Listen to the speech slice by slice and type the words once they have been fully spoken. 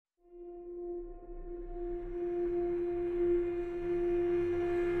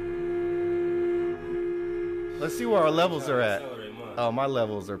Let's see where our levels are at. Oh, my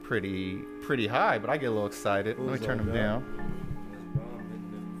levels are pretty high, but I get a little excited. Let me turn them down.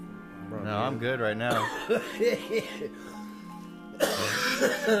 No, I'm good right now.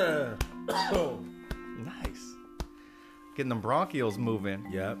 Nice. Getting them bronchioles moving.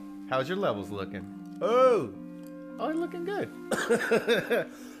 Yep. How's your levels looking? Oh, they're looking good.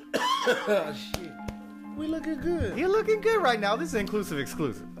 shit. We looking good. You're looking good right now. This is inclusive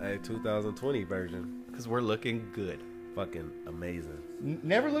exclusive. Hey, 2020 version. Because we're looking good. Fucking amazing.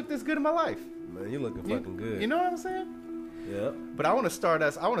 Never looked this good in my life. Man, you looking fucking good. You know what I'm saying? Yep. But I want to start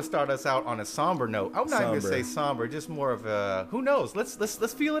us out on a somber note. I'm not even gonna say somber, just more of a who knows.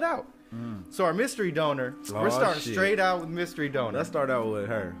 Let's feel it out. So our mystery donor, we're starting straight out with mystery donor. Let's start out with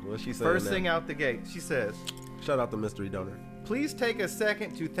her. What she said? First thing out the gate, she says, shout out the mystery donor. please take a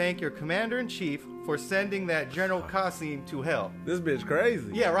second to thank your commander-in-chief for sending that General Qasim to hell. This bitch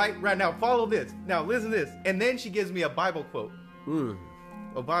crazy. Yeah, right now follow this. Now listen to this. And then she gives me a Bible quote.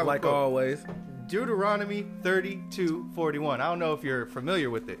 A Bible like quote. always. Deuteronomy 32:41. I don't know if you're familiar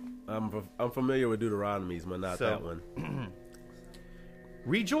with it. I'm familiar with Deuteronomies, but not that one.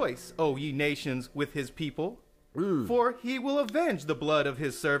 Rejoice, O ye nations, with his people, for he will avenge the blood of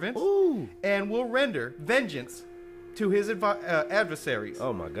his servants and will render vengeance to his adversaries.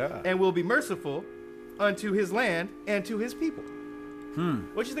 Oh my God. And will be merciful unto his land and to his people.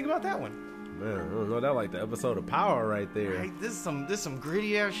 What you think about that one? Man, I don't know. That like the episode of Power right there. Right, this is some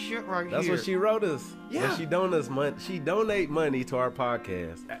gritty ass shit right That's here. what she wrote us. Yeah. And she donate money to our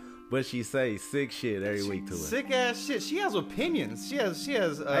podcast, but she say sick shit every week to us. Sick ass shit. She has opinions. She has.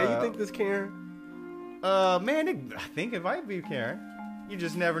 Hey, you think this Karen? Man, I think it might be Karen. You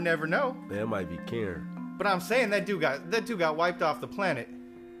just never know. Man, it might be Karen. But I'm saying that dude got wiped off the planet.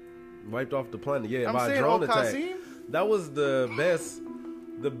 Wiped off the planet, yeah, I'm by a saying drone old attack. Qasim? That was the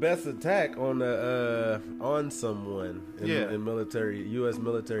best attack on the on someone in U.S.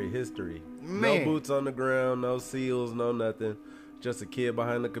 military history. Man. No boots on the ground, no SEALs, no nothing. Just a kid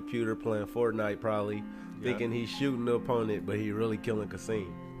behind the computer playing Fortnite, probably thinking he's shooting the opponent, but he really killing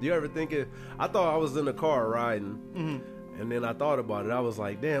Qasim. Do you ever think it? I thought I was in the car riding. And then I thought about it. I was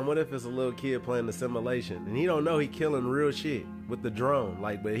like, damn, what if it's a little kid playing the simulation? And he don't know he killing real shit with the drone.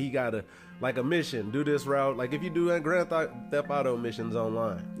 Like, but he got a mission, do this route. Like if you do Grand Theft Auto missions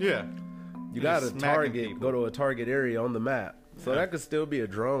online. Yeah. You got to smacking target, people. go to a target area on the map. So that could still be a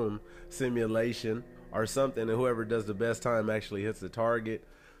drone simulation or something. And whoever does the best time actually hits the target.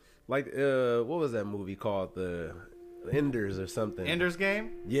 Like, what was that movie called? The Enders or something. Ender's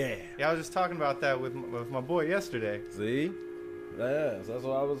Game? Yeah. Yeah, I was just talking about that with my boy yesterday. See? Yeah, so that's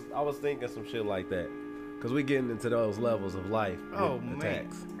what I was thinking some shit like that. Because we getting into those levels of life with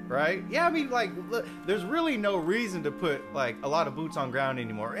attacks. Right? Yeah, I mean, like, look, there's really no reason to put, like, a lot of boots on ground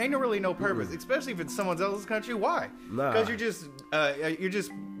anymore. Ain't really no purpose, especially if it's someone else's country. Why? Nah. Because you're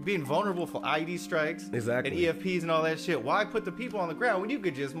just being vulnerable for ID strikes Exactly. and EFPs and all that shit. Why put the people on the ground when you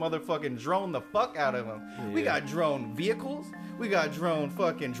could just motherfucking drone the fuck out of them? Yeah. We got drone vehicles. We got drone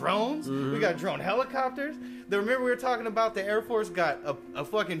fucking drones. We got drone helicopters. Remember we were talking about the Air Force got a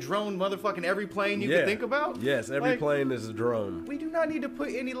fucking drone motherfucking every plane you could think about? Yes, every plane is a drone. We do not need to put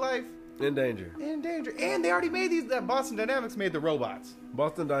any life In danger. in danger. And they already made these. That Boston Dynamics made the robots.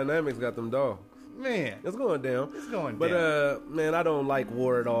 Boston Dynamics got them dogs. Man, It's going down. it's going But, down. man, I don't like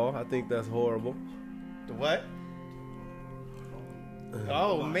war at all. I think that's horrible. The what?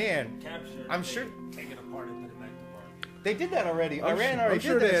 Oh man, Captured, I'm sure take it apart and put it back to work. they did that already. Iran I'm already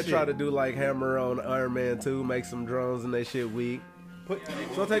sure did that they'd shit. try to do like Hammer on Iron Man 2, make some drones and they shit weak.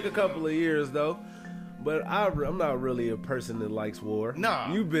 It's gonna take a couple of years though. But I'm not really a person that likes war.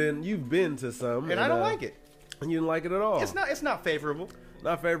 Nah. You've been to some, and I don't like it. And you didn't like it at all. It's not favorable.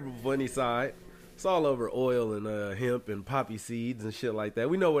 Not favorable for any side. It's all over oil and hemp and poppy seeds and shit like that.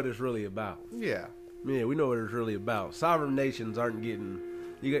 We know what it's really about. Yeah. Yeah, we know what it's really about. Sovereign nations aren't getting.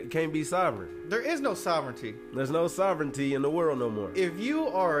 You can't be sovereign. There is no sovereignty. There's no sovereignty in the world no more. If you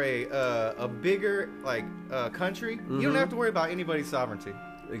are a bigger country, you don't have to worry about anybody's sovereignty.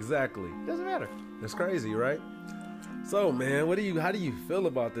 Exactly. Doesn't matter. That's crazy, right? So, man, how do you feel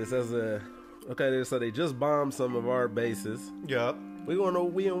about this okay, so they just bombed some of our bases. Yup. We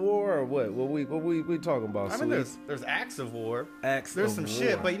in war or what? What we talking about? I mean, there's acts of war. Acts There's of some war.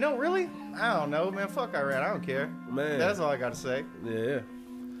 shit, but really, I don't know, man. Fuck Iran. I don't care. Man. That's all I gotta say. Yeah.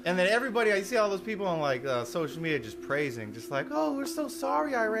 And then everybody, I see all those people on social media just praising, just like, oh, we're so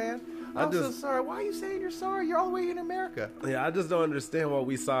sorry, Iran. I'm so sorry. Why are you saying you're sorry? You're all the way in America. Yeah, I just don't understand why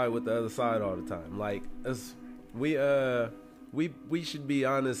we side with the other side all the time. Like, we should be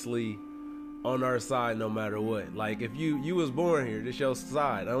honestly on our side no matter what. Like, if you was born here, this your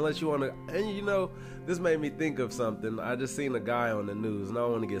side. Unless you want to, and you know, this made me think of something. I just seen a guy on the news, and I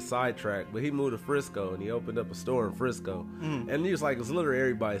don't want to get sidetracked, but he moved to Frisco, and he opened up a store in Frisco. And he was like, it's literally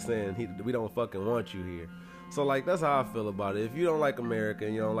everybody saying, we don't fucking want you here. So, like, that's how I feel about it. If you don't like America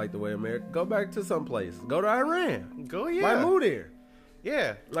and you don't like the way America, go back to some place. Go to Iran. Go, yeah. Like, move there.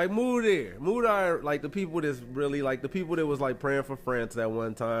 Yeah. Like, move there. Move to, like, the people that's really, like, the people that was, like, praying for France at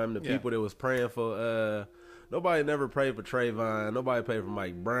one time. The people that was praying for, nobody never prayed for Trayvon. Nobody prayed for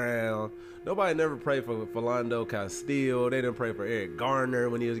Mike Brown. Nobody never prayed for Philando Castile. They didn't pray for Eric Garner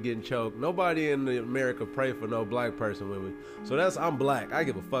when he was getting choked. Nobody in America prayed for no black person with me. So I'm black. I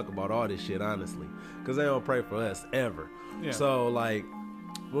give a fuck about all this shit, honestly. Because they don't pray for us, ever. Yeah. So, like,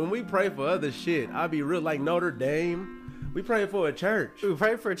 when we pray for other shit, I be real, like Notre Dame. We pray for a church. We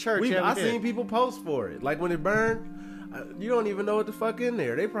pray for a church. I seen people post for it. Like, when it burned, you don't even know what the fuck in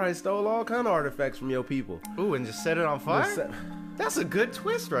there. They probably stole all kind of artifacts from your people. Ooh, and just set it on fire? That's a good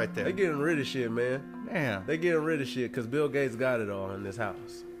twist right there. They getting rid of shit, man. Damn. They getting rid of shit because Bill Gates got it all in this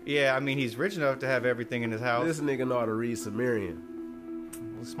house. Yeah, I mean, he's rich enough to have everything in his house. This nigga know how to read Sumerian.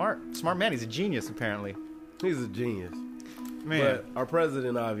 Smart man. He's a genius, apparently. He's a genius. Man. But our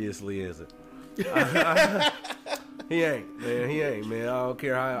president obviously isn't. He ain't, man. I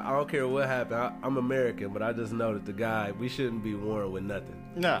don't care what happened. I'm American, but I just know that the guy, we shouldn't be warring with nothing.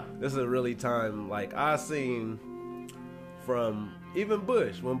 No. This is a really time, like, I seen from even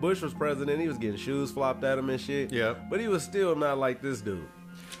Bush. When Bush was president, he was getting shoes flopped at him and shit. Yeah. But he was still not like this dude.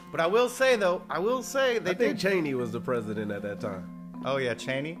 But I will say, I think Cheney was the president at that time. Oh, yeah,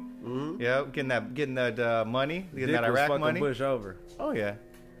 Cheney? Mm-hmm. Yeah, getting that money, getting Dick that Iraq was money. Bush over. Oh, yeah.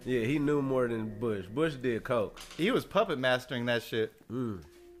 Yeah, he knew more than Bush. Bush did coke. He was puppet mastering that shit.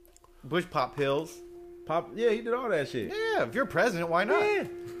 Bush popped pills. Yeah, he did all that shit. Yeah, if you're president, why not?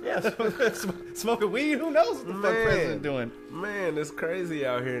 Yeah, smoking weed. Who knows what the fuck president doing? Man, it's crazy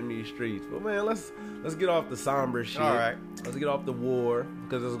out here in these streets. But man, let's get off the somber shit. All right, let's get off the war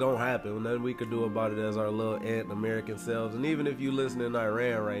because it's gonna happen. Nothing we could do about it as our little American selves. And even if you listen in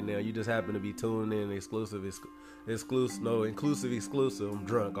Iran right now, you just happen to be tuning in exclusive. I'm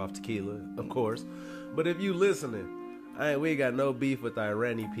drunk off tequila, of course. But if you listening, we ain't got no beef with the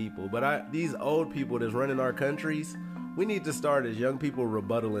Irani people. But these old people that's running our countries, we need to start as young people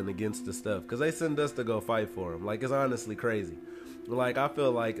rebuttaling against the stuff. Because they send us to go fight for them. Like, it's honestly crazy. Like, I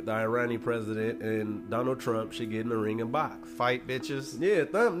feel like the Irani president and Donald Trump should get in the ring and box. Fight, bitches. Yeah,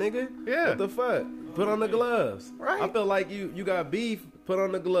 thump, nigga. Yeah. What the fuck? Put on the gloves. Right. I feel like you got beef, put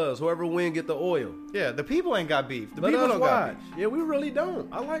on the gloves. Whoever win, get the oil. Yeah, the people ain't got beef. The Let people us don't watch. got beef. Yeah, we really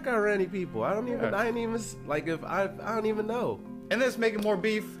don't. I like Irani people. I ain't even, like, if I don't even know. And that's making more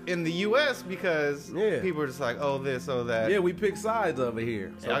beef in the U.S. because people are just like, oh, this, oh, that. Yeah, we pick sides over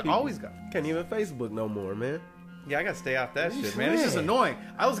here. So I always got. Can't even Facebook no more, man. Yeah, I gotta stay off that shit, man. It's just annoying.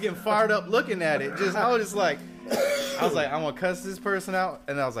 I was getting fired up looking at it. I was like, I'm gonna cuss this person out,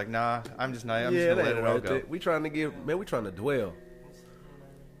 and I was like, nah, I'm just not. I'm just gonna let it all go. We trying to dwell.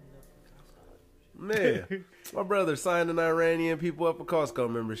 Man, my brother signing Iranian people up for Costco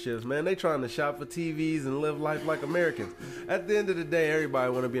memberships, man. They trying to shop for TVs and live life like Americans. At the end of the day,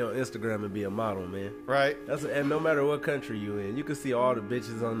 everybody want to be on Instagram and be a model, man. Right. And no matter what country you in, you can see all the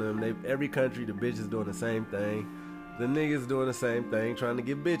bitches on them. Every country, the bitches doing the same thing. The niggas doing the same thing, trying to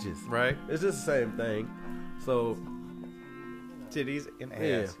get bitches. Right. It's just the same thing. So... titties and ass.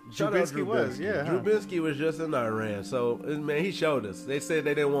 Yeah. Drew Binsky was, Drew Binsky was just in Iran. So, man, he showed us. They said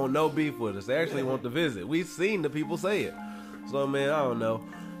they didn't want no beef with us. They actually want to visit. We've seen the people say it. So, man, I don't know.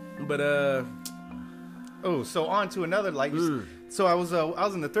 But, oh, so on to another, like, so I was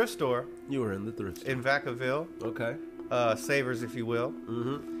in the thrift store. You were in the thrift store. In Vacaville. Okay. Savers, if you will.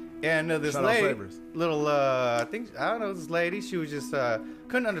 Mm-hmm. And this lady, this lady, she was just,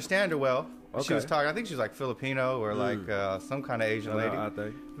 couldn't understand her well. Okay. She was talking, I think she was like Filipino or like some kind of Asian lady. I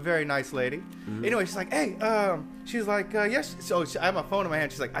think. Very nice lady. Mm-hmm. Anyway, she's like, hey, she's like, yes. So I have my phone in my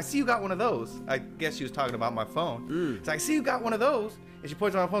hand. She's like, I see you got one of those. I guess she was talking about my phone. She's like, I see you got one of those. And she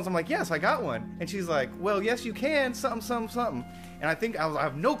points to my phone. So I'm like, yes, I got one. And she's like, well, yes, you can. Something. And I think I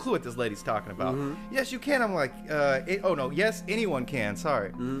have no clue what this lady's talking about. Mm-hmm. Yes, you can. I'm like, yes, anyone can.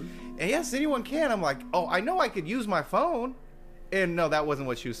 Sorry. Mm-hmm. And yes, anyone can. I'm like, oh, I know I could use my phone. And no, that wasn't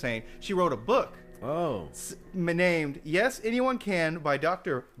what she was saying. She wrote a book. Oh. Named Yes, Anyone Can by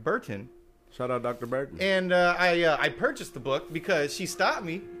Dr. Burton. Shout out Dr. Burton. And I purchased the book because she stopped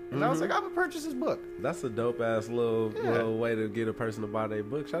me. And I was like, I'm going to purchase this book. That's a dope-ass little way to get a person to buy their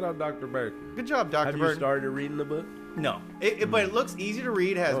book. Shout out Dr. Burton. Good job, Dr. Burton. Have you started reading the book? No. But it looks easy to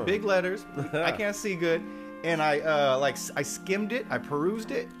read. It has big letters. I can't see good. and I I skimmed it, I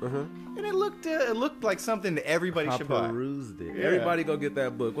perused it, and it looked like something that everybody I should buy. perused it. Yeah. Everybody go get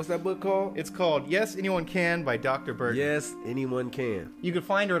that book. What's that book called? It's called Yes Anyone Can by Dr. Berg. Yes, Anyone Can. You can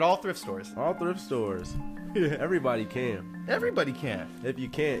find her at all thrift stores. All thrift stores. Everybody can. Everybody can. If you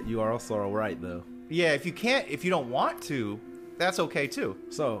can't, you are also right though. Yeah, if you don't want to, that's okay too.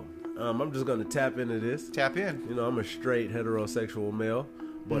 So, I'm just gonna tap into this. Tap in. You know, I'm a straight heterosexual male,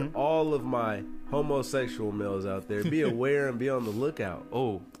 but all of my homosexual males out there, be aware and be on the lookout.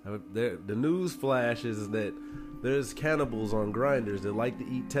 Oh, The news flash is that there's cannibals on Grinders that like to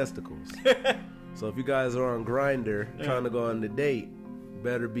eat testicles. So if you guys are on Grindr trying to go on the date,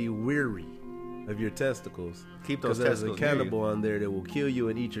 better be weary of your testicles. Keep those Because there's a testicles near you. cannibal on there that will kill you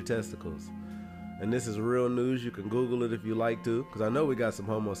and eat your testicles. And this is real news. You can Google it if you like to, because I know we got some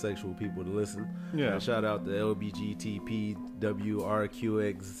homosexual people to listen. Yeah. And shout out to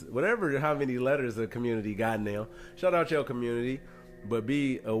LBGTPWRQX, whatever, how many letters the community got now. Shout out your community, but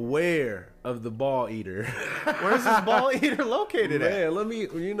be aware of the ball eater. where's this ball eater located at? Man, let me,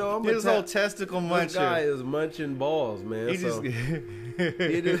 I'm His a old testicle This guy muncher. is munching balls, man. He So just he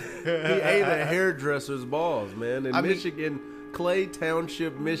ate a hairdresser's balls, man, in I mean- Michigan, Clay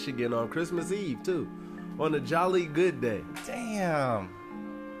Township, Michigan, on Christmas Eve too, on a jolly good day. Damn.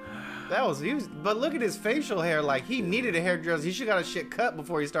 But look at his facial hair. Like, he needed a hairdresser. He should got a shit cut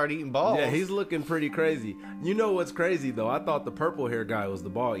before he started eating balls. Yeah, he's looking pretty crazy. You know what's crazy though? I thought the purple hair guy was the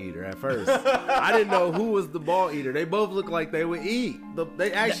ball eater at first. I didn't know who was the ball eater. They both look like they would eat.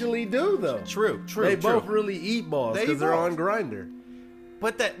 They actually do though. True. They both really eat balls They because they're both. on Grinder.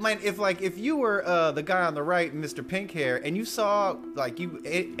 But that, man, if you were the guy on the right, Mr. Pink Hair, and you saw, like,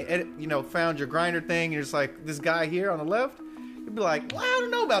 found your grinder thing, and you're just like, this guy here on the left, you'd be like, well, I don't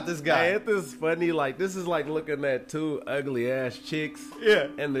know about this guy. Hey, it's funny. Like, this is like looking at two ugly ass chicks. Yeah.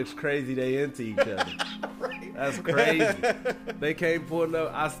 And it's crazy they into each other. Right. That's crazy. They can't pull no.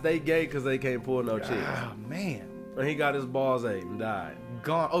 I stay gay because they can't pull no chicks. Oh, man. And he got his balls ate and died.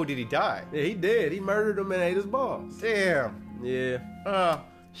 Gone. Oh, did he die? Yeah, he did. He murdered him and ate his balls. Damn. Yeah.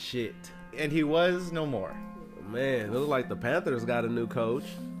 Shit. And he was no more. Man, it looks like the Panthers got a new coach.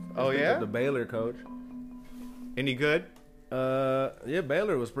 Oh, I think yeah? The Baylor coach. Any good? Yeah,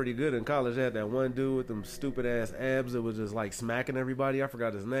 Baylor was pretty good in college. They had that one dude with them stupid ass abs that was just like smacking everybody. I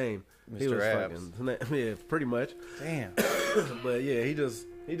forgot his name. He Mr. was Abs. yeah, pretty much. Damn. But yeah, he just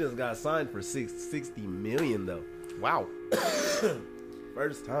got signed for $60 million though. Wow.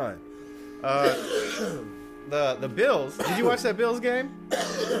 First time. The Bills. Did you watch that Bills game?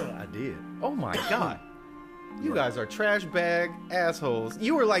 I did. Oh my God. You guys are trash bag assholes.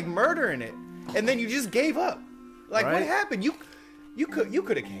 You were like murdering it, and then you just gave up. Like, what Right. happened? You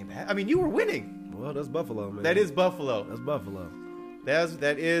could have came back. I mean, you were winning. Well, that's Buffalo, man. That is Buffalo. That's Buffalo.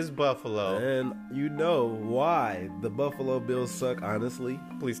 That is Buffalo. And you know why the Buffalo Bills suck, honestly?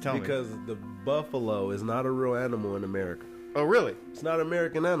 Please tell me. Because the buffalo is not a real animal in America. Oh, really? It's not an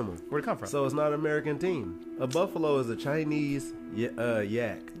American animal. Where'd it come from? So it's not an American team. A buffalo is a Chinese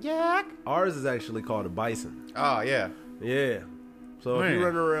yak. Yak. Ours is actually called a bison. Oh yeah. Yeah. So if Man. you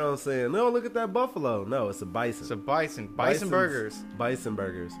run around saying, "No, look at that buffalo," no, it's a bison. It's a bison. Bison Bison's- burgers. Bison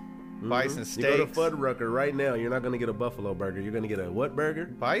burgers. Mhm. Bison You go to steaks. Fuddrucker right now. You're not gonna get a buffalo burger. You're gonna get a what burger?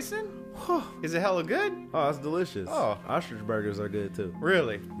 Bison? Is it hella good? Oh, it's delicious. Oh. Ostrich burgers are good too.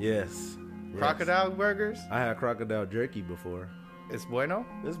 Really? Yes. Crocodile burgers? I had crocodile jerky before. It's bueno?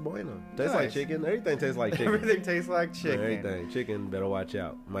 It's bueno. Tastes like Nice. chicken. Everything tastes like chicken. Everything tastes like chicken. Everything. Chicken better watch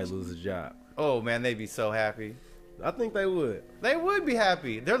out. Might lose his job. Oh man, they'd be so happy. I think they would. They would be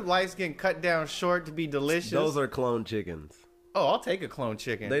happy. Their lives getting cut down short to be delicious. Those are clone chickens. Oh, I'll take a clone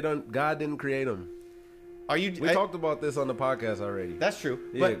chicken. They don't. God didn't create them. Are you? We talked about this on the podcast already. That's true.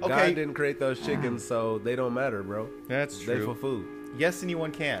 Yeah, But God okay, didn't create those chickens, so they don't matter, bro. that's They true. for food. Yes,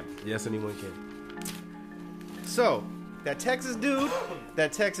 anyone can. Yes, anyone can. So that Texas dude,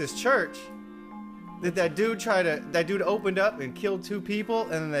 that Texas church, that dude opened up and killed 2 people,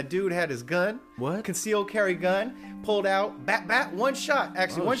 and then that dude had his gun, What? concealed carry gun, pulled out, bat, one shot,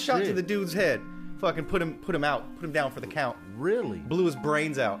 actually, Oh, one shot to shit. the dude's head, fucking put him down for the count, Really? blew his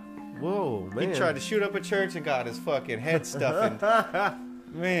brains out. Whoa, man. He tried to shoot up a church and got his fucking head stuffed.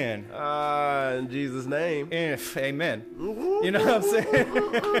 Man, In Jesus' name. amen. You know what I'm saying?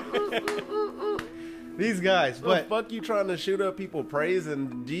 These guys, But but fuck you trying to shoot up people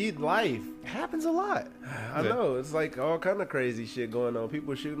praising G life. it happens a lot. I know. It's like all kind of crazy shit going on.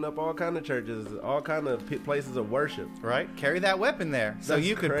 People shooting up all kind of churches, all kind of places of worship. Right? Carry that weapon there so That's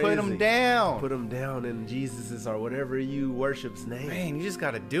you could put crazy. them down. Put them down in Jesus's or whatever you worship's name. Man, you just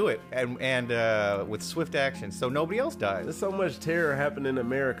got to do it and with swift action so nobody else dies. There's so much terror happening in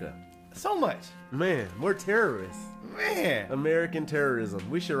America. So much. Man, we're terrorists. Man. American terrorism.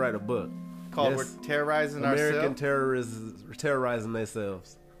 We should write a book Called Yes. We're Terrorizing American Ourselves. terrorizing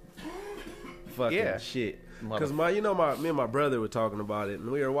themselves. Fucking Yeah. shit. Mother- Because me and my brother were talking about it, and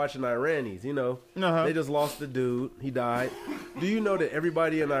we were watching Iranians. Uh-huh. They just lost a dude. He died. Do you know that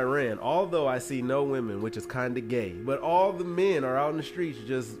everybody in Iran, although I see no women, which is kind of gay, but all the men are out in the streets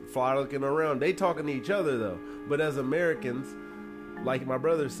just frolicking around. They talking to each other though. But as Americans, like my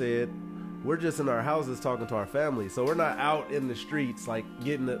brother said, we're just in our houses talking to our family. So we're not out in the streets like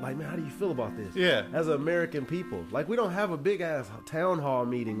getting it like, man, how do you feel about this? Yeah. As American people. Like we don't have a big ass town hall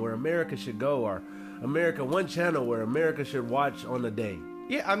meeting where America should go, or America One channel where America should watch on the day.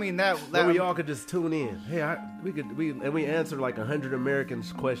 Yeah, I mean that Where we all could just tune in. Hey, we answer like 100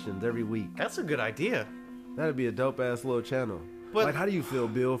 Americans questions every week. that's a good idea. That'd be a dope ass little channel. But- like, how do you feel,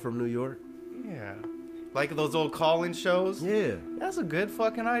 Bill from New York? Yeah. Like those old call-in shows. Yeah, That's a good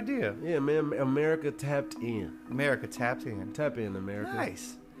fucking idea. yeah, man. America tapped in. America tapped in. Tap in, America.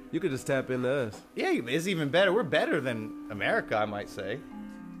 Nice. You could just tap into us. Yeah, it's even better. We're better than America, I might say.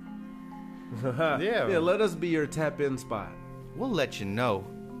 Yeah. Yeah, let us be your tap in spot. We'll let you know.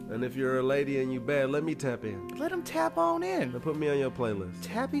 And if you're a lady and you bad, let me tap in. Let them tap on in. And put me on your playlist.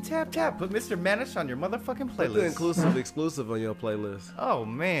 Tappy tap tap. Put Mr. Manish on your motherfucking Put the playlist. exclusive on your playlist. Oh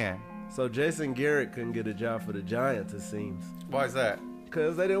man. So Jason Garrett couldn't get a job for the Giants, it seems. Why is that?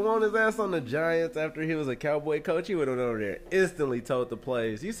 Because they didn't want his ass on the Giants after he was a Cowboy coach. He went over there, instantly told the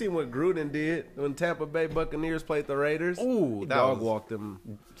plays. You see what Gruden did when Tampa Bay Buccaneers played the Raiders? Ooh, He that dog was- walked them.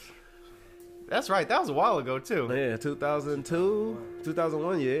 That's right. That was a while ago too. Yeah, 2002,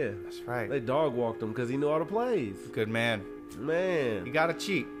 2001, yeah. That's right. They dog walked him because he knew all the plays. Good man. Man, You gotta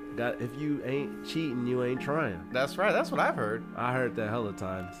cheat. if you ain't cheating, you ain't trying. That's right. That's what I've heard. I heard that hella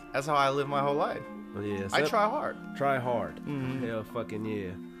times. That's how I live my whole life. But yeah, I try hard. Try hard. Mhm. Hell fucking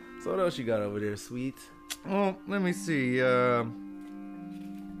yeah. So what else you got over there, sweet? Well, let me see.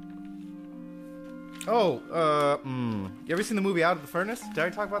 You ever seen the movie Out of the Furnace? Did I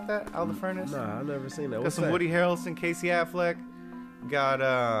talk about that? Out of the Furnace? Nah, I've never seen that. Got What's some that? Woody Harrelson, Casey Affleck. Got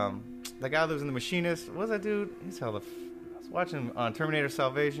the guy that was in The Machinist. What's that dude? He's hella. I was watching Terminator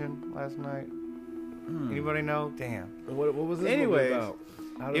Salvation last night. Anybody know? Damn. What was this Anyways, movie about?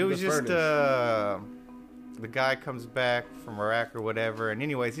 Out It of was the just Furnace. the guy comes back from Iraq or whatever, and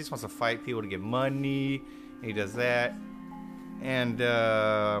anyways, he just wants to fight people to get money. And he does that, and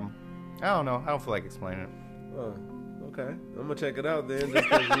I don't know. I don't feel like explaining it. Oh, okay. I'm gonna check it out then. Just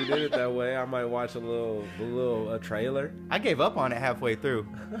because you did it that way, I might watch a little trailer. I gave up on it halfway through.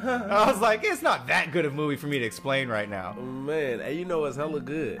 I was like, it's not that good of a movie for me to explain right now. Man, hey, you know what's hella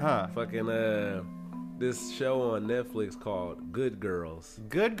good? Huh. Fucking this show on Netflix called Good Girls.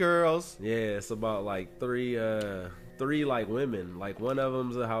 Good girls. Yeah, it's about like three like women. Like one of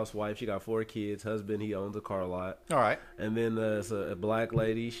them's a housewife. She got 4 kids. Husband, he owns a car lot. All right. And then it's a black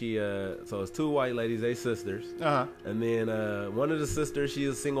lady. She so it's 2 white ladies. They sisters. Uh huh. And then one of the sisters, she's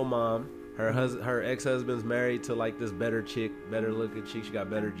a single mom. Her ex-husband's married to like this better chick, better looking chick. She got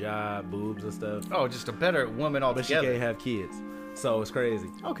better job, boobs and stuff. Oh, just a better woman But she altogether. can't have kids. So it's crazy.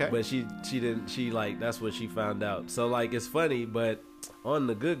 Okay. But she like that's what she found out. So like it's funny, but on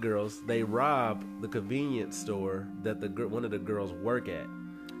the Good Girls, they rob the convenience store that one of the girls work at.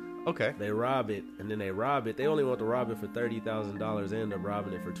 Okay. They rob it, and then they rob it. They only want to rob it for $30,000. They end up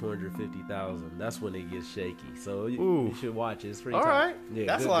robbing it for $250,000. That's when it gets shaky. So you should watch it. It's pretty. All tight. right. Yeah,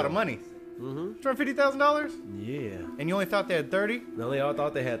 That's a Good lot of Girls. money. Mm-hmm. $250,000, Yeah. and you only thought they had 30. No, they all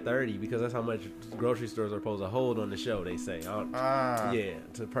thought they had 30 because that's how much grocery stores are supposed to hold on the show. They say. Yeah,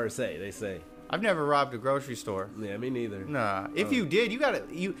 per se, they say. I've never robbed a grocery store. Yeah, me neither. Nah. If you did,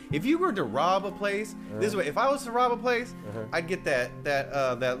 if you were to rob a place, this is what, if I was to rob a place, I'd get that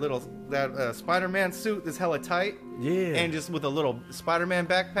Spider-Man suit that's hella tight. Yeah. And just with a little Spider-Man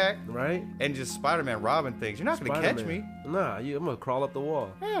backpack. Right? And just Spider-Man robbing things. You're not gonna catch me. Nah, I'm gonna crawl up the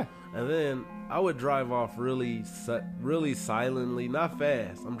wall. Yeah. And then I would drive off really silently, not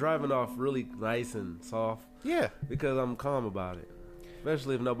fast. I'm driving off really nice and soft Yeah. because I'm calm about it.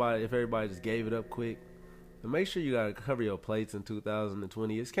 Especially if everybody just gave it up quick. And make sure you gotta cover your plates in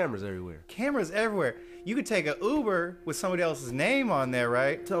 2020. There's cameras everywhere. Cameras everywhere. You could take an Uber with somebody else's name on there,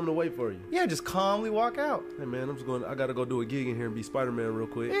 right? Tell them to wait for you. Yeah, just calmly walk out. Hey man, I gotta go do a gig in here and be Spider-Man real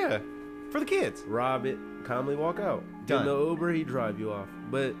quick. Yeah. For the kids. Rob it, calmly walk out. Done. Get in the Uber, he drive you off.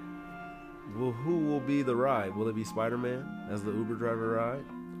 But who will be the ride? Will it be Spider-Man as the Uber driver ride?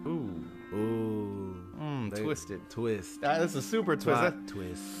 Ooh. Twisted. Twist. That's a super twist. Plot That-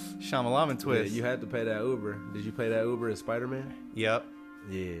 twist. Shyamalan twist. Yeah, you had to pay that Uber. Did you pay that Uber as Spider-Man? Yep.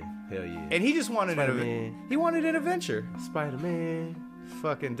 Yeah, hell yeah. And he just wanted Spider-Man. he wanted an adventure. Spider-Man.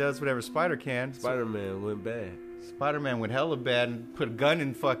 fucking does whatever Spider can. Spider-Man went bad. Spider-Man went hella bad and put a gun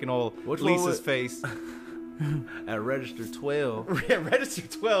in fucking old Which one Lisa's was- face. At register 12. Yeah, Register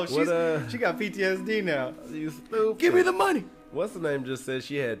 12. What, She got PTSD now. You stupid. Give me the money. What's the name just said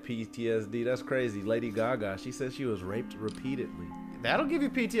she had PTSD? That's crazy. Lady Gaga. She said she was raped repeatedly. That'll give you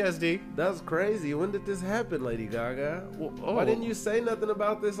PTSD. That's crazy. When did this happen, Lady Gaga? Oh. Why didn't you say nothing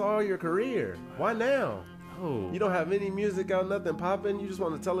about this all your career? Why now? Oh. You don't have any music out, nothing popping? You just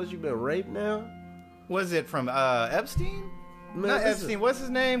want to tell us you've been raped now? Was it from Epstein? Man, Not this Epstein. is- What's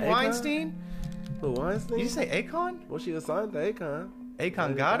his name? Akon? Weinstein? The Weinstein? Did you say Akon? Well, she assigned to Akon.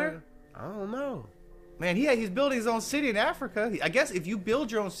 Akon got her? I don't know. Man, he's building his own city in Africa. I guess if you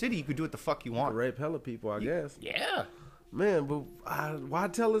build your own city, you can do what the fuck you To want. rape hella people, I guess. Yeah. Man, but why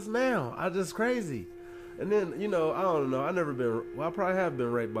tell us now? I just crazy. And then, I don't know. I probably have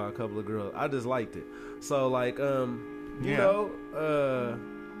been raped by a couple of girls. I just liked it. So, like,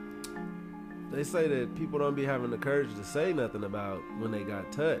 they say that people don't be having the courage to say nothing about when they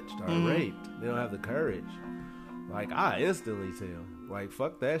got touched or raped. They don't have the courage. Like, I instantly tell. Like,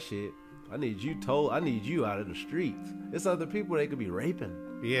 fuck that shit. I need you out of the streets. It's other people they could be raping.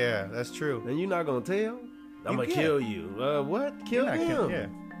 Yeah, that's true. And you're not gonna tell? I'm gonna can't. kill you. What? Kill You're not him. yeah.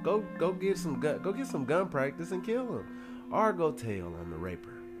 Go get some gun practice and kill him. Or go tell on the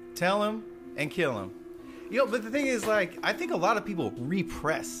raper. Tell him and kill him. But the thing is, like, I think a lot of people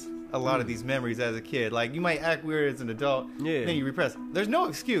repress a lot of these memories as a kid. Like, you might act weird as an adult, Yeah. then you repress. There's no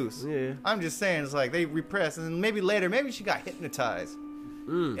excuse. Yeah. I'm just saying, it's like they repress, and then maybe later, maybe she got hypnotized.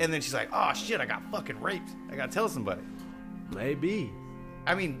 And then she's like, oh shit, I got fucking raped. I gotta tell somebody. Maybe.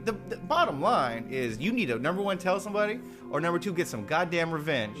 I mean, the bottom line is you need to, number one, tell somebody, or number two, get some goddamn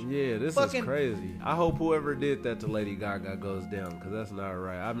revenge. Yeah, this Fucking- is crazy. I hope whoever did that to Lady Gaga goes down, because that's not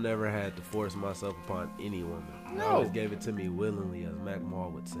right. I've never had to force myself upon any woman. They No. always gave it to me willingly, as Mac Maul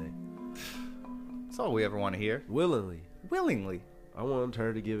would say. That's all we ever want to hear. Willingly. Willingly. I want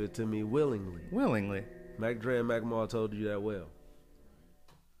her to give it to me willingly. Willingly. Mac Dre and Mac Maul told you that well.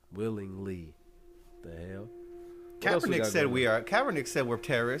 Willingly. The hell? What else we Kaepernick got said going Kaepernick said we're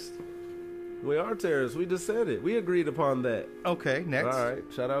terrorists. We are terrorists. We just said it. We agreed upon that. Okay, next. All right.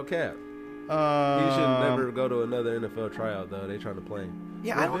 Shout out Cap. He Um, should never go to another NFL tryout, though. They trying to play him.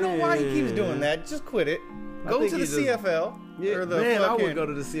 Yeah, I don't know why he keeps doing that. Just quit it. Go think to the he just- CFL. Yeah, or the man, I fucking... would go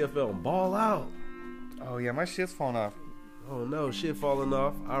to the CFL and ball out. Oh, yeah, my shit's falling off. Oh, no. Shit falling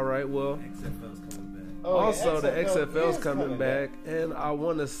off. All right, well. XFL's coming back. Oh, Also, yeah, the XFL's is coming back. And I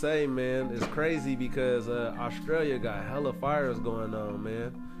want to say, man, it's crazy because Australia got hella fires going on,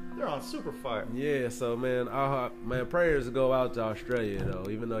 man. They're on super fire. Yeah, so man, prayers go out to Australia though.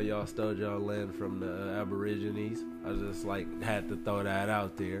 Even though y'all stole y'all land from the Aborigines, I just had to throw that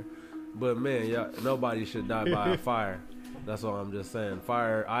out there. But man, nobody should die by a fire. That's all I'm just saying.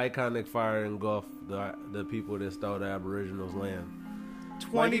 Iconic fire engulfed the people that stole the Aboriginals' land.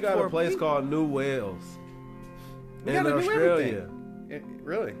 Like, you got a place called New Wales We in gotta do Australia.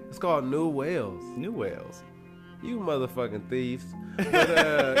 Really? It's called New Wales. New Wales. You motherfucking thieves.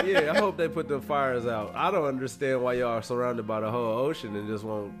 But yeah, I hope they put them fires out. I don't understand why y'all are surrounded by the whole ocean and just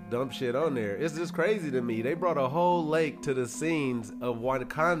won't dump shit on there. It's just crazy to me. They brought a whole lake to the scenes of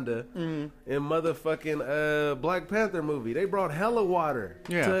Wakanda in motherfucking Black Panther movie. They brought hella water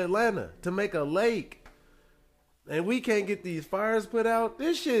to Atlanta to make a lake. And we can't get these fires put out.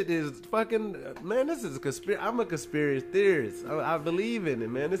 This shit is fucking, man, this is a conspiracy. I'm a conspiracy theorist. I believe in it,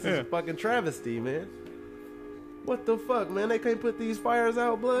 man. This is a fucking travesty, man. What the fuck, man? They can't put these fires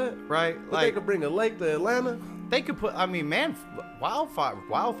out, blood? Right? But they could bring a lake to Atlanta? They could put, I mean, man,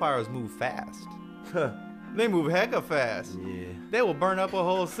 wildfires move fast. They move hecka fast. Yeah. They will burn up a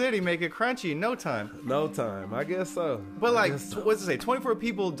whole city, make it crunchy in no time. No time. I guess so. But I like, guess so. what's it say? 24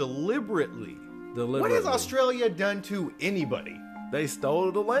 people deliberately. What has Australia done to anybody? They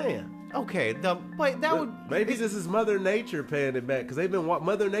stole the land. Okay, that would Maybe this is Mother Nature paying it back because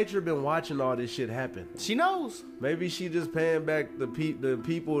Mother Nature been watching all this shit happen. She knows. Maybe she just paying back the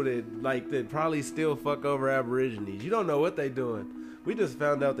people that probably still fuck over Aborigines. You don't know what they doing. We just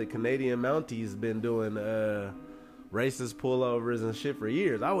found out that Canadian Mounties been doing racist pullovers and shit for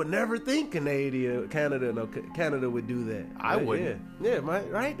years. I would never think Canada would do that. I wouldn't. Yeah,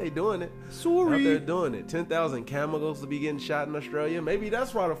 right? They doing it. Sorry. Out there doing it. 10,000 camels to be getting shot in Australia. Maybe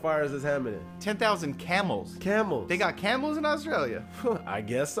that's why the fires is happening. 10,000 camels. Camels. They got camels in Australia. I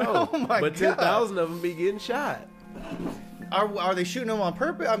guess so. Oh my but God. 10,000 of them be getting shot. Are they shooting them on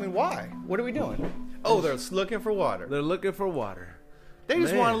purpose? I mean, why? What are we doing? Oh, they're looking for water. They're looking for water. They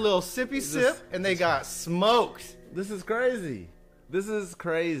just Man. want a little sippy sip, and they got smoked. This is crazy. This is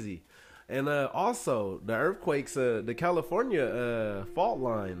crazy. And also the earthquakes, the California fault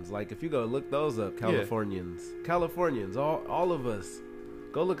lines. Like if you go look those up, Californians, all of us,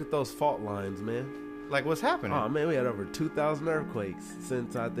 go look at those fault lines, man. Like what's happening? Oh man, we had over 2,000 earthquakes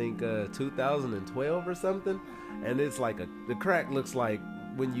since I think 2012 or something, and it's like the crack looks like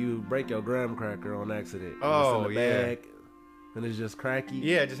when you break your graham cracker on accident. Oh, it's in the bag, and it's just cracky.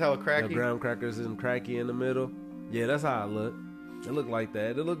 Yeah, just hella cracky. The graham crackers isn't cracky in the middle. Yeah, that's how it look. It look like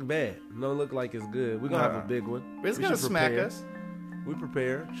that. It look bad. It don't look like it's good. We're gonna have a big one. It's gonna smack us. We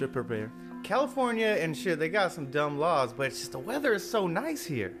should prepare. California and shit, they got some dumb laws, but it's just the weather is so nice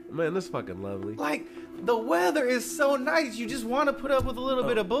here. Man, this fucking lovely. Like, the weather is so nice. You just want to put up with a little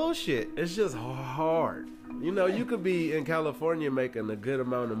bit of bullshit. It's just hard. You know, you could be in California making a good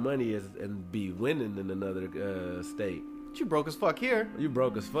amount of money and be winning in another state. But you broke as fuck here. You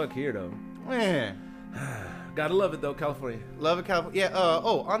broke as fuck here, though. Man. Gotta love it, though, California. Love it, California. Yeah,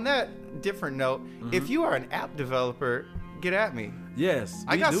 on that different note, if you are an app developer, get at me. Yes,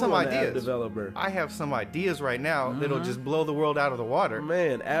 I got some ideas. App developer. I have some ideas right now that'll just blow the world out of the water.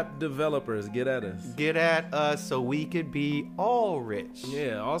 Man, app developers, get at us. Get at us so we could be all rich.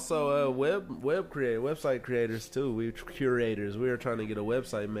 Yeah. Also, website creators too. We curators. We are trying to get a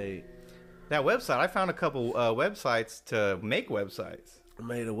website made. That website, I found a couple websites to make websites. I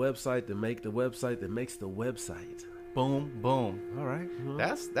made a website to make the website that makes the website. Boom, boom. All right.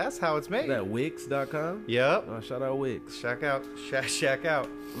 That's how it's made. Is that Wix.com? Yep. Shout out Wix. Shack out.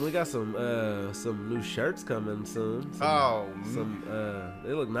 We got some new shirts coming soon.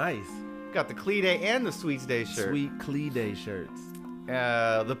 They look nice. Got the Clee Day and the Sweets Day shirt. Sweet Clee Day shirts.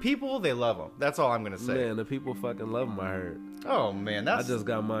 The people, they love them. That's all I'm gonna say. Man, the people fucking love them. I heard. Oh man, I just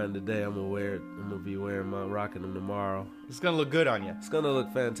got mine today. I'm gonna wear it. I'm gonna be rocking them tomorrow. It's gonna look good on you. It's gonna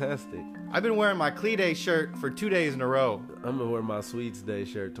look fantastic. I've been wearing my Clee Day shirt for 2 days in a row. I'm gonna wear my Sweets Day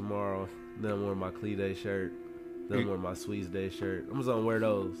shirt tomorrow. Then I'm wearing my Clee Day shirt. Then I'm wearing my Sweets Day shirt. I'm just gonna wear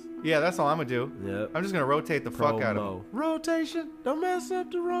those. Yeah, that's all I'm gonna do. Yep. I'm just gonna rotate the fuck out of them. Rotation. Don't mess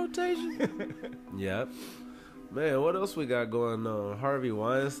up the rotation. Yep. Man, what else we got going on? Harvey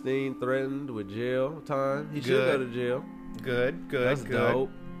Weinstein threatened with jail time. He should go to jail. Good. That's dope.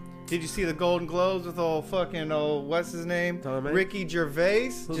 Did you see the Golden Globes with what's his name? Tom Hanks? Ricky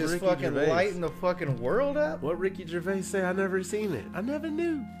Gervais? Who's just Ricky fucking Gervais? lighting the fucking world up? What Ricky Gervais say? I never seen it. I never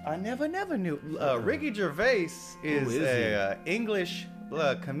knew. I never knew. Ricky Gervais is a English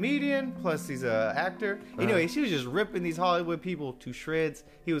comedian, plus he's an actor. Anyway, he was just ripping these Hollywood people to shreds.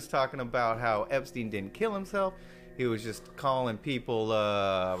 He was talking about how Epstein didn't kill himself. He was just calling people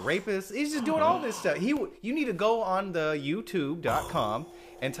rapists. He's just doing all this stuff. You need to go on the YouTube.com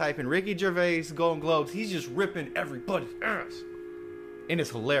and type in Ricky Gervais Golden Globes. He's just ripping everybody's ass. And it's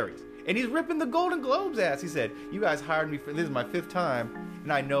hilarious. And he's ripping the Golden Globes ass. He said, you guys hired me for this is my 5th time,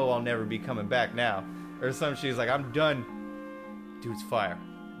 and I know I'll never be coming back now. Or some shit. He's like, I'm done. Dude's fire.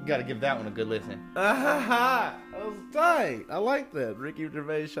 You gotta give that one a good listen. That was tight. I like that. Ricky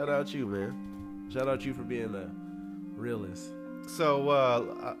Gervais, shout out you, man. Shout out you for being a realist.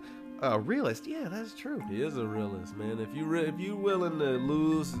 So, realist, yeah, that's true. He is a realist, man. If you willing to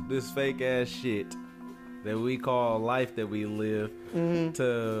lose this fake ass shit that we call life that we live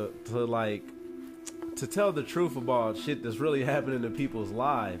to tell the truth about shit that's really happening in people's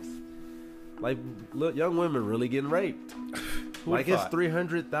lives, like look, young women really getting raped. Like it's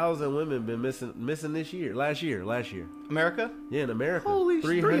 300,000 women been missing this year, last year. America? Yeah, in America. Holy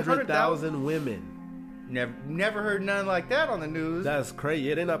 300,000 women. Never heard nothing like that on the news. That's crazy.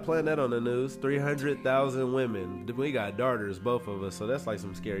 Yeah, they're not playing that on the news. 300,000 women. We got daughters, both of us, so that's like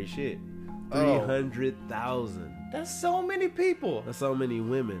some scary shit. 300,000. That's so many people. That's so many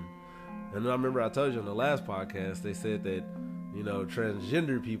women. And I remember I told you on the last podcast, they said that,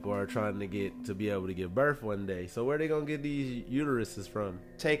 transgender people are trying to be able to give birth one day. So where are they going to get these uteruses from?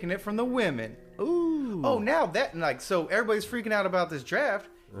 Taking it from the women. Ooh. Oh, now that, so everybody's freaking out about this draft.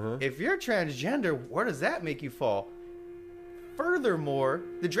 If you're transgender, where does that make you fall? Furthermore,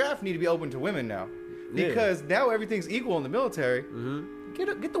 the draft need to be open to women now. Because now everything's equal in the military.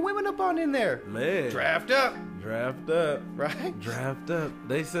 Get the women up on in there. Man. Draft up. Right? Draft up.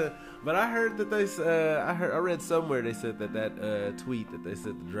 They said, but I heard that I read somewhere they said that tweet that they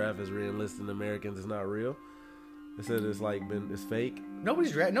said the draft is re-enlisting Americans is not real. They said it's fake.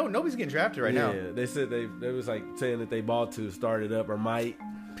 Nobody's getting drafted right now. Yeah, they said they was like saying that they bought to start it up or might.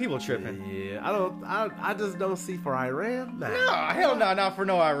 People tripping. Yeah, I just don't see for Iran. Nah. No, hell no, not for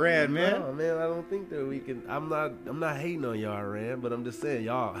no Iran, man. No, man, I don't think that we can. I'm not hating on y'all, Iran, but I'm just saying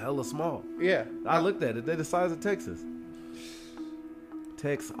y'all hella small. Yeah, I looked at it. They're the size of Texas.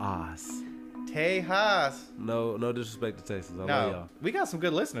 Tejas. No disrespect to Texas. I love No, y'all. we got some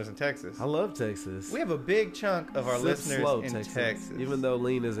good listeners in Texas. I love Texas. We have a big chunk of our Sip listeners slow, in Texas. Even though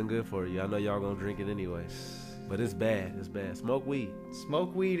lean isn't good for you, I know y'all gonna drink it anyway. But it's bad. It's bad. Smoke weed.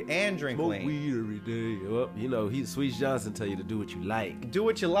 Smoke weed and drink lean. weed every day. Well, you know, Sweet Johnson tell you to do what you like. Do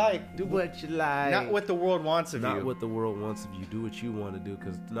what you like. Do what you like. Not what the world wants of Not you. what the world wants of you. Do what you want to do.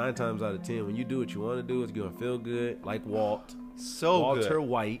 Because 9 times out of 10, when you do what you want to do, it's gonna feel good. Like Walter So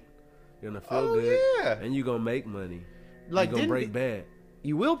White. You're gonna feel Oh, good. yeah. And you're gonna make money. Like, you're gonna didn't break bad.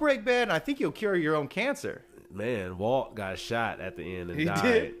 You will break bad, and I think you'll cure your own cancer. Man, Walt got shot at the end and He died.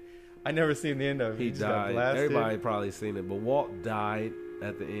 did. I never seen the end of it. He just got died. blasted. Everybody probably seen it, but Walt died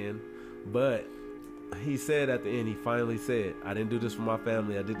at the end. But he said at the end, he finally said, I didn't do this for my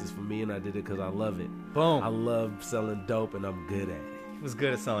family. I did this for me, and I did it because I love it. Boom. I love selling dope, and I'm good at it. He was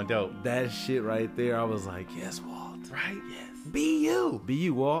good at selling dope. That shit right there, I was like, yes, Walt. Right? Yes. Be you. Be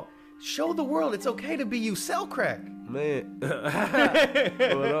you, Walt. Show the world it's okay to be you. Sell crack. Man.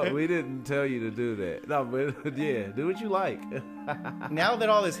 Well, no, we didn't tell you to do that. No, but yeah, do what you like. Now that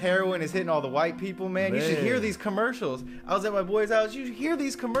all this heroin is hitting all the white people, man, you should Man. hear these commercials. I was at my boy's house. You should hear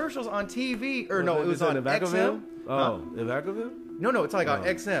these commercials on TV. Or no, it was on in Vacaville? XM. Oh, Huh? in Vacaville? No, it's like on Oh.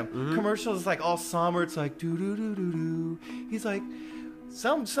 XM. Commercials, it's like all somber. It's like do do do do do. He's like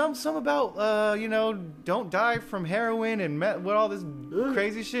some about don't die from heroin and what all this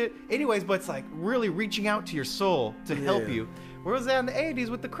crazy shit. Anyways, but it's like really reaching out to your soul to help Yeah. you. Where was that in the 80s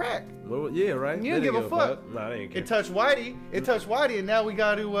with the crack? Well, yeah, right. You They didn't didn't give a fuck. Nah, they didn't care. It touched Whitey, and now we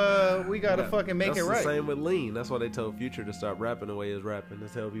got to fucking make That's it right. the same with lean. That's why they told Future to stop rapping the way he was rapping.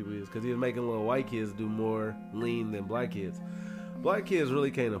 That's how people is because he was making little white kids do more lean than black kids. Black kids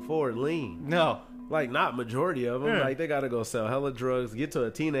really can't afford lean. No. Like, not majority of them. Yeah. Like, they got to go sell hella drugs, get to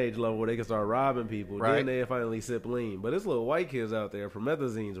a teenage level where they can start robbing people. Right. Then they finally sip lean. But it's little white kids out there from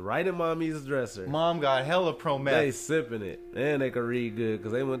promethazines right in mommy's dresser. Mom got hella pro They meth. sipping it. And they can read good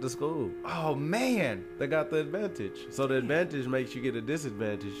because they went to school. Oh man. They got the advantage. So the advantage makes you get a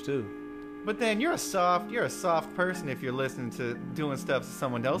disadvantage, too. But then you're a soft person if you're listening to doing stuff that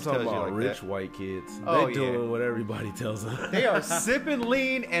someone else I'm tells talking you about like rich that. white kids. Oh, They yeah. doing what everybody tells them. They are sipping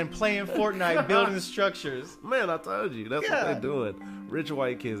lean and playing Fortnite, building structures. Man, I told you. That's what Yeah. they're doing. Rich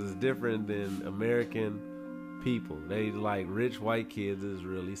white kids is different than American people. They like rich white kids is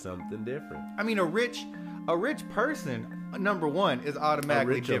really something different. I mean, a rich person, number one, is A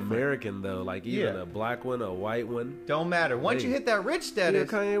automatically rich different. American though, like even Yeah. a black one, a white one. Don't matter. Once Hey. you hit that rich Yeah, status,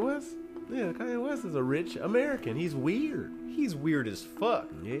 Kanye West. Yeah, Kanye West is a rich American. He's weird. he's weird as fuck.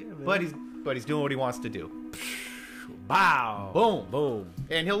 Yeah, man. But he's doing what he wants to do, Bow. Boom. Boom.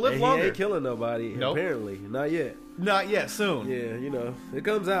 and he'll live And longer. he ain't killing nobody. Nope. Apparently, not yet. Not yet. Soon. Yeah, you know, it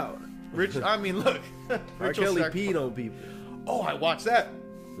comes out. Rich. I mean, look. R. Rich will Kelly start- peed on people. Oh, I watched that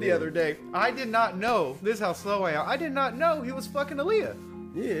the Yeah. other day. I did not know. This is how slow I am. I did not know he was fucking Aaliyah.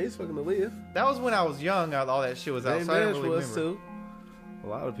 Yeah, he's fucking Aaliyah. That was when I was young. All that shit was out. Dame So I don't Dash really was remember. too. A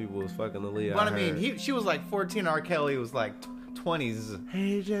lot of people was fucking Aaliyah. But I mean, heard. she was like 14. R. Kelly was like 20s.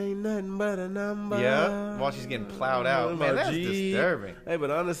 Age ain't nothing but a number. Yeah, while she's getting plowed out. Man, that's disturbing. Hey, but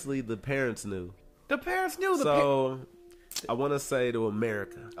honestly, the parents knew. The parents knew the. So, I want to say to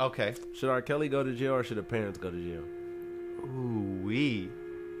America, Okay. should R. Kelly go to jail or should the parents go to jail? Ooh wee.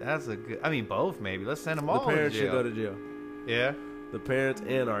 That's a good. I mean, both maybe. Let's send them all. The parents to jail. should go to jail. Yeah. The parents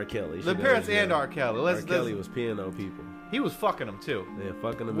and R. Kelly. The should go parents to jail. and R. Kelly. R. Kelly was peeing on people. He was fucking them too. Yeah,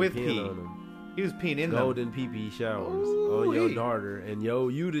 fucking them With and pee. peeing on them. He was peeing in them. Golden pee-pee showers on Ooh-wee. your daughter, and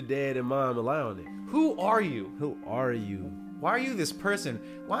you the dad and mom allowing it. Who are you? Who are you? Why are you this person?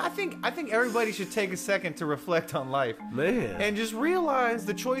 Well, I think everybody should take a second to reflect on life Man. and just realize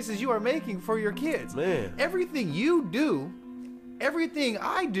the choices you are making for your kids. Man. Everything you do, everything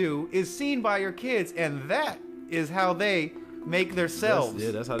I do is seen by your kids, and that is how they make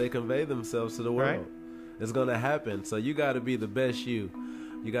themselves. That's how they convey themselves to the world. Right. It's gonna happen. So you got to be the best you.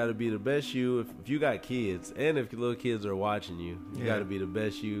 You got to be the best you. If you got kids, and if your little kids are watching you, you Yeah. got to be the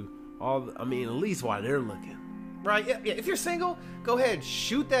best you. At least while they're looking. Right? Yeah, yeah. If you're single, go ahead,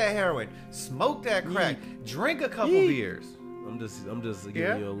 shoot that heroin, smoke that crack, drink a couple Yeet. beers. I'm just giving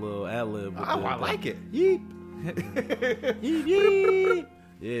Yeah? you a little ad lib. I like it. Yeep. Yeep, yeep.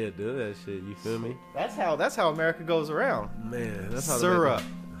 Yeah, do that shit. You feel me? That's how America goes around. Man, that's how Syrup.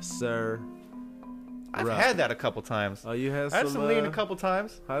 Sir. I've Right. had that a couple times. Oh, you had I had some. some lean a couple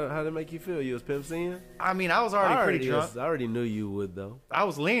times. How did it make you feel? You was pimp seeing? I mean, I was already pretty drunk. I already knew you would though. I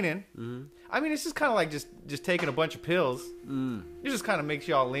was leaning. Mm-hmm. I mean, it's just kind of like just taking a bunch of pills. Mm. It just kind of makes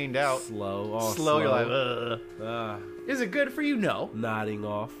you all leaned out. Slow, all Slow. You're like, Ah, is it good for you? No. nodding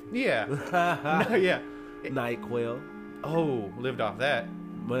off. Yeah. No, yeah. Night quail. Oh, lived off that.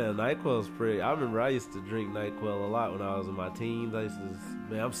 Man, NyQuil's pretty. I remember I used to drink NyQuil a lot when I was in my teens. I used to,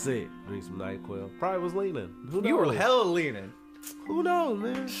 man, I'm sick. Drink some NyQuil. Probably was leaning. Who knows? You were hella leaning. Who knows,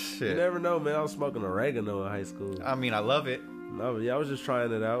 man? Shit. You never know, man. I was smoking oregano in high school. I mean, I love it. No, yeah, I was just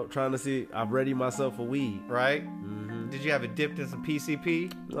trying it out, trying to see. I'm ready myself a weed. Right? Did you have it dipped in some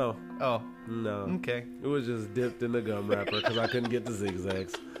PCP? No, Oh, no. okay. It was just dipped in the gum wrapper because I couldn't get the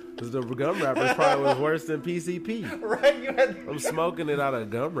zigzags. Because the gum wrapper probably was worse than PCP. Right? You had. I'm smoking it out of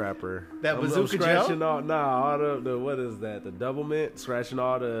gum wrapper. That I'm bazooka scratching gel? all the what is that? The double mint, scratching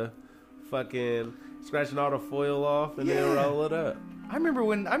all the foil off and then Yeah. roll it up. I remember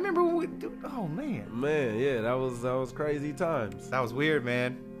when dude, oh man. Man, yeah, that was crazy times. That was weird,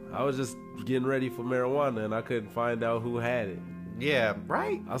 man. I was just getting ready for marijuana and I couldn't find out who had it. Yeah,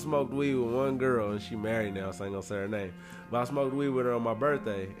 right? I smoked weed with one girl and she married now, so I ain't gonna say her name. But I smoked weed with her on my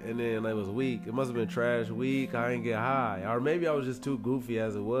birthday and then it was weak. It must have been trash week. I didn't get high. Or maybe I was just too goofy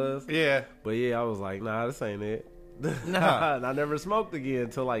as it was. Yeah. But yeah, I was like, nah, this ain't it. Nah. And I never smoked again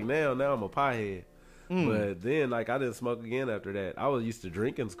until like now. Now I'm a pothead. But then like I didn't smoke again after that. I was used to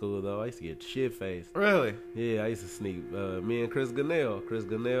drink in school though. I used to get shit faced. Really? Yeah, I used to sneak. Me and Chris Gunnell,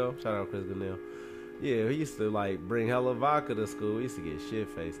 shout out Chris Gunnell. Yeah, he used to like bring hella vodka to school. We used to get shit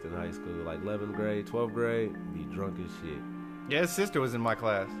faced in high school, like 11th grade, 12th grade, be drunk as shit. Yeah, his sister was in my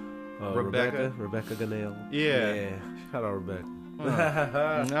class. Rebecca Gunnell. Yeah. Shout out Rebecca.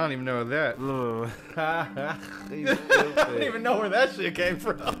 I don't even know that. He's I don't stupid. even know where that shit came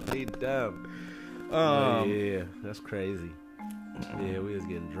from. He dumb. Um, Yeah, that's crazy. Yeah, we was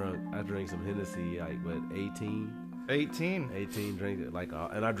getting drunk. I drank some Hennessy, like, what, 18? 18. Drank it, like,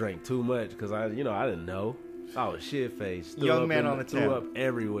 and I drank too much because I didn't know. I was shit faced. Young man on the threw town. up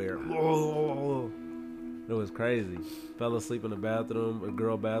everywhere. It was crazy. Fell asleep in the bathroom, a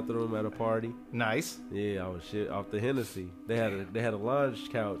girl bathroom at a party. Nice. Yeah, I was shit off the Hennessy. They had a lounge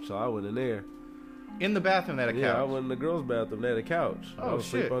couch, so I went in there. In the bathroom, they had a Yeah, I couch. went in the girls' bathroom. They had a couch. I Oh, was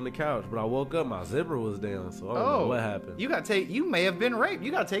asleep shit. on the couch, but I woke up, my zipper was down, so I don't know what happened. You may have been raped.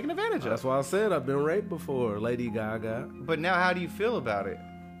 You got taken advantage That's of. why I said I've been raped before, Lady Gaga. But now, how do you feel about it?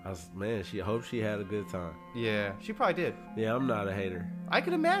 Man, I hope she had a good time. Yeah, she probably did. Yeah, I'm not a hater. I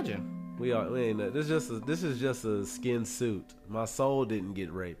could imagine. We ain't. This is just a skin suit. My soul didn't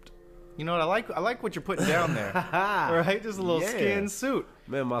get raped. You know what? I like what you're putting down there. Right? Just a little Yeah. skin suit.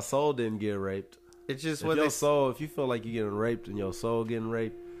 Man, my soul didn't get raped. It's just If what your they soul, if you feel like you're getting raped and your soul getting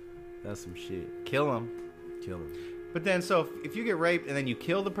raped, that's some shit. kill them. Kill him. But then, so if you get raped and then you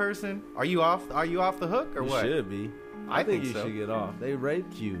kill the person, are you off the hook or You what? should be. I think you so. should get off. They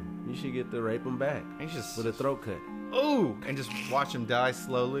raped you. You should get to rape them back You just with a throat cut. and just watch him die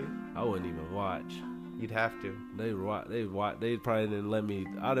slowly. I wouldn't even watch. You'd have to. They probably didn't let me.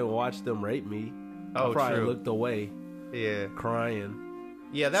 I didn't watch them rape me. Oh, I probably true. looked away, Yeah. crying.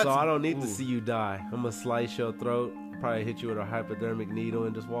 Yeah, that's. So I don't need to ooh. see you die. I'm gonna slice your throat, probably hit you with a hypodermic needle,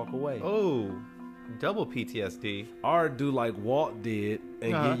 and just walk away. Oh, double PTSD. Or do like Walt did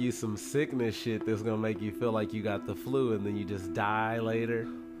and Uh-huh. give you some sickness shit that's gonna make you feel like you got the flu, and then you just die later.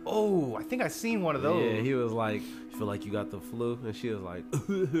 Oh, I think I seen one of those. Yeah, he was like, "You feel like you got the flu," and she was like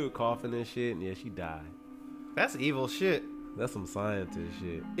coughing and shit, and yeah, she died. That's evil shit. That's some scientist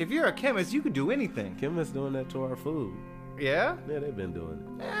shit. If you're a chemist, you could do anything. Chemists doing that to our food. Yeah? Yeah, they've been doing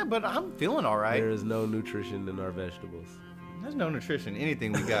it. Yeah, but I'm feeling all right. There is no nutrition in our vegetables. There's no nutrition in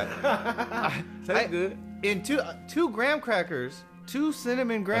anything we got. Tastes good. In two graham crackers, 2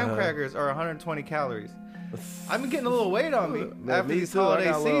 cinnamon graham Uh-huh. crackers are 120 calories. I've been getting a little weight on me Man, after me this too. I holiday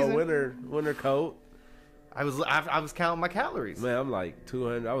got a little season. winter coat. I was counting my calories. Man, I'm like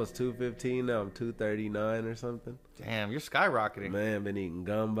 200. I was 215. Now I'm 239 or something. Damn, you're skyrocketing. Man, been eating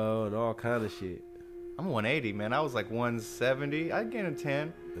gumbo and all kind of shit. I'm 180, man. I was like 170. I'd gain a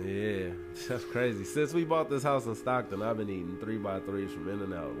 10. Yeah, that's crazy. Since we bought this house in Stockton, I've been eating 3x3s from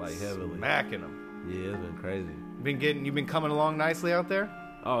In-N-Out like heavily. Smacking them. Yeah, it's been crazy. You've been coming along nicely out there?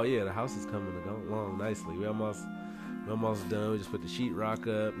 Oh yeah, the house is coming along nicely. We almost done. We just put the sheetrock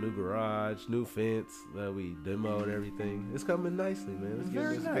up, new garage, new fence. We demoed everything. It's coming nicely, man. It's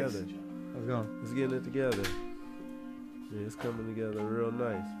Very getting it nice. together. How's it going? It's getting it together. Yeah, it's coming together real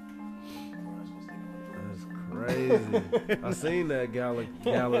nice. That's crazy. I seen that gallon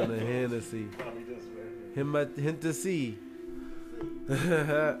of Hennessy. Hennessy.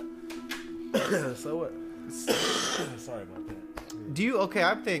 So what? Sorry about that. Do you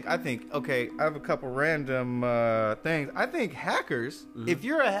I think I have a couple random things. I think hackers, if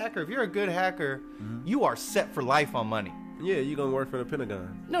you're a hacker, if you're a good hacker, you are set for life on money. Yeah, you gonna work for the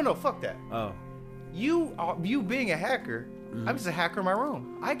Pentagon? No, fuck that. Oh, You being a hacker, I'm just a hacker in my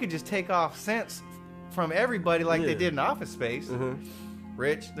room. I could just take off cents from everybody like they Yeah. did in Office Space,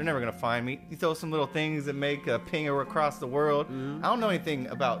 rich. They're never gonna find me. You throw some little things that make a ping across the world. I don't know anything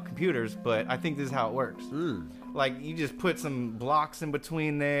about computers, but I think this is how it works. Like, you just put some blocks in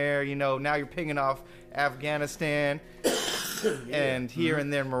between there. You know, now you're pinging off Afghanistan and here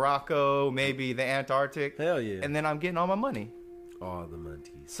and there Morocco, maybe the Antarctic. Hell yeah. And then I'm getting all my money. All the money.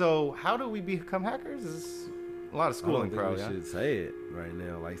 So how do we become hackers? This is a lot of schooling, I don't probably. think we Huh? should say it right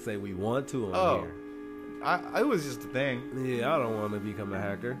now. Like, say we want to on Oh. here. It was just a thing. Yeah, I don't want to become a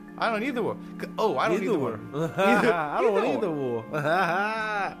hacker. I don't either one. Oh, I don't either one. I don't want Either either war.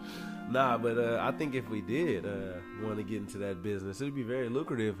 Nah, but I think if we did want to get into that business, it would be very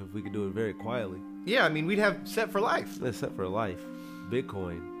lucrative if we could do it very quietly. Yeah, I mean, we'd have set for life. Except for life.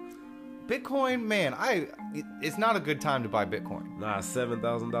 Bitcoin. Bitcoin, man, it's not a good time to buy Bitcoin. Nah,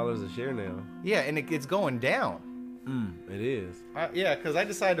 $7,000 a share now. Yeah, and it's going down. It is. Yeah, because I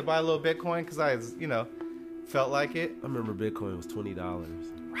decided to buy a little Bitcoin because I, felt like it. I remember Bitcoin was $20.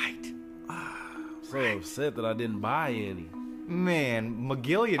 Right. So upset that I didn't buy any. Man,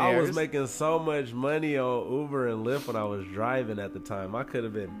 McGillionaires. I was making so much money on Uber and Lyft when I was driving at the time. I could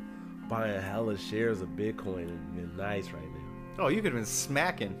have been buying hella shares of Bitcoin and been nice right now. Oh, you could have been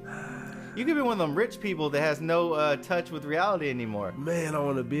smacking. You could be one of them rich people that has no touch with reality anymore. Man, I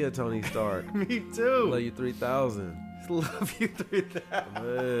want to be a Tony Stark. Me too. Love you 3000. Love you 3000.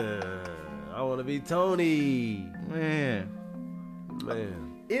 Man, I want to be Tony. Man.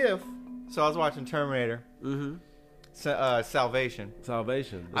 So I was watching Terminator. Salvation.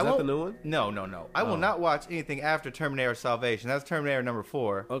 Salvation. Is I that won't- the new one? No. I will Oh. not watch anything after Terminator Salvation. That's Terminator number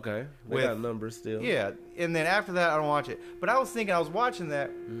 4. Okay. They With- got numbers still. Yeah, and then after that, I don't watch it. But I was thinking, I was watching that,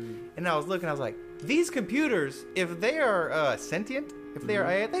 and I was looking, I was like, these computers, if they are sentient, if they are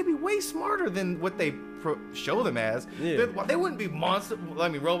AI, they'd be way smarter than what they show them as. Yeah. They wouldn't be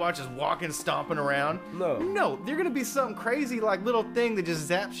robots just walking, stomping around. No, they're gonna be something crazy, like little thing that just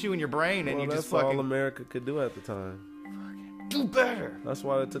zaps you in your brain, and Well, you that's just all fucking America could do at the time. do better. That's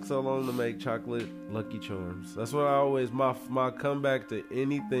why it took so long to make chocolate Lucky Charms. That's what I always, my comeback to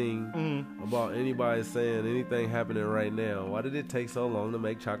anything about anybody saying anything happening right now. Why did it take so long to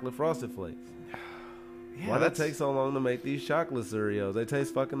make chocolate Frosted Flakes? Yeah, Why did it take so long to make these chocolate cereals? They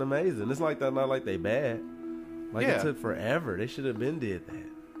taste fucking amazing. It's like they're not like they bad. Like Yeah. it took forever. They should have been did that.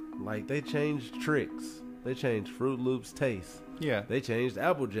 Like they changed tricks. They changed Fruit Loops taste. Yeah. They changed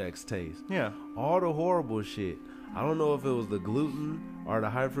Apple Jacks taste. Yeah. All the horrible shit. I don't know if it was the gluten or the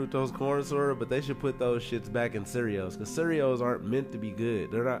high fructose corn syrup, but they should put those shits back in cereals because cereals aren't meant to be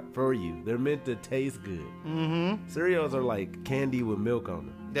good. They're not for you. They're meant to taste good. Cereals are like candy with milk on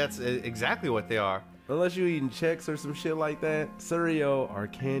them. That's exactly what they are. Unless you're eating Chex or some shit like that, cereal are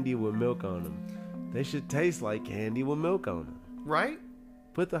candy with milk on them. They should taste like candy with milk on them. Right?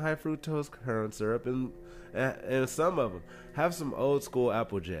 Put the high fructose corn syrup in, and some of them. Have some old school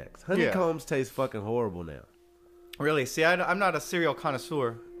Apple Jacks. Honeycombs taste fucking horrible now. Really? See, I'm not a cereal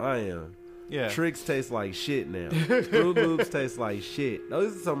connoisseur. I am. Yeah. Tricks taste like shit now. Fruit Loops taste like shit.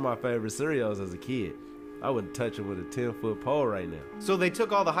 Those are some of my favorite cereals as a kid. I wouldn't touch them with a 10-foot pole right now. So they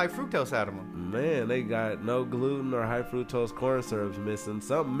took all the high fructose out of them. Man, they got no gluten or high fructose corn syrups missing.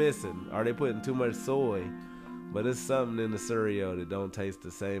 Something missing. Or they putting too much soy. But it's something in the cereal that don't taste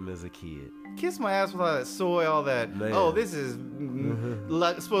the same as a kid. Kiss my ass with all that soy, all that. Man. Oh, this is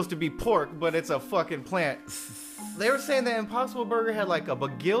supposed to be pork, but it's a fucking plant. They were saying that Impossible Burger had like a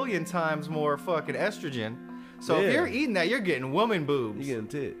bagillion times more fucking estrogen. So if Yeah. you're eating that, you're getting woman boobs. You getting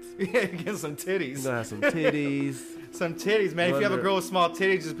tits. Yeah, you're getting some titties. You gonna have some titties. Some titties, man. If you have a Wonder- girl with small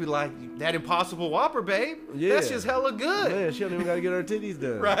titties, just be like, that Impossible Whopper, babe. Yeah. That's just hella good. Man, she don't even gotta get her titties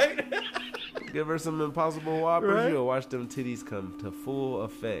done. Right? Give her some Impossible Whoppers. Right. You'll watch them titties come to full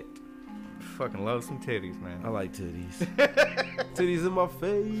effect. Fucking love some titties, man. I like titties. Titties in my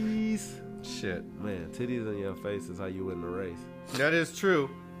face. Shit. Man, titties in your face is how you win the race. That is true.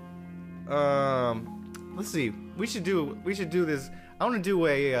 Let's see. We should do this. I want to do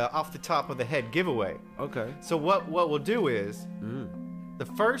a off the top of the head giveaway. Okay. So what we'll do is the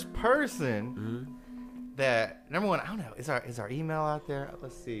first person that number one. I don't know. Is our email out there?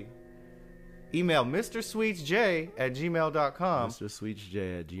 Let's see. Email MrSweetsJ@gmail.com.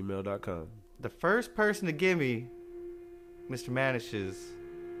 MrSweetsJ@gmail.com. The first person to give me Mr. Manish's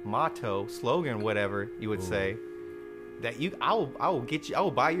motto, slogan, whatever you would say, that I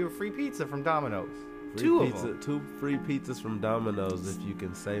will buy you a free pizza from Domino's. Two free pizzas from Domino's if you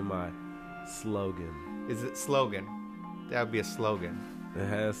can say my slogan. Is it slogan? That would be a slogan. It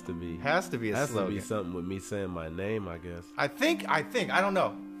has to be. Has to be a has slogan. to be something with me saying my name, I guess. I think. I don't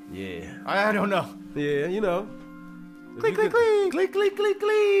know. Yeah. I don't know. Yeah, you know. Click, click, click. click, click, click,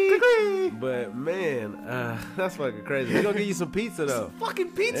 click. But man, that's fucking crazy. We're gonna give you some pizza though.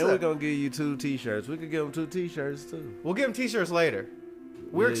 Fucking pizza. And we're gonna give you 2 t-shirts. We could give them 2 t-shirts too. We'll give them t-shirts later.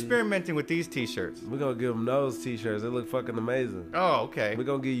 We're Yeah. experimenting with these t-shirts. We're gonna give them those t-shirts. They look fucking amazing. Oh, okay. We're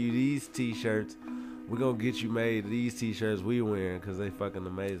gonna give you these t-shirts. We're gonna get you made these t-shirts we wearing because they fucking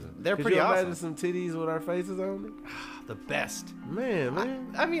amazing. They're Could pretty you awesome. imagine some titties with our faces on it? The best. Man.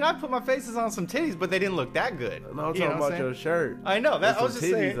 I mean, I put my faces on some titties, but they didn't look that good. No, I'm You know talking what about saying? your shirt. I know that. I With was some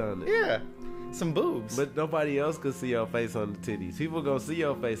just titties saying. on it. Yeah, some boobs. But nobody else could see your face on the titties. People gonna see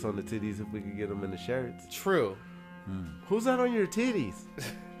your face on the titties if we could get them in the shirts. True. Who's that on your titties?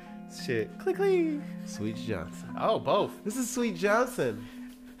 Shit. Click, click. Sweet Johnson. Oh, both. This is Sweet Johnson.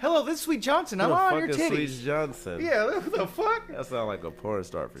 Hello, this is Sweet Johnson. Who I'm the on fuck your is titties. Sweet Johnson? Yeah, what the fuck? That sounds like a porn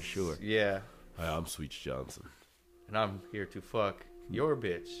star for sure. Yeah, Hi, I'm Sweet Johnson. and I'm here to fuck your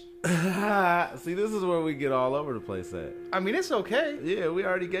bitch. See, this is where we get all over the place at. I mean, it's okay. Yeah, we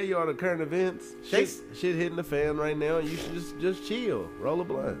already gave you all the current events. They- Shit hitting the fan right now. You should just chill, roll a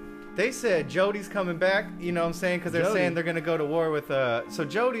blunt. They said Jody's coming back. You know what I'm saying? Because they're Jody. saying they're gonna go to war with. So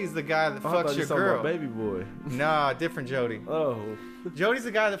Jody's the guy that I thought fucks you your talking girl. about Baby boy. Nah, different Jody. Oh, Jody's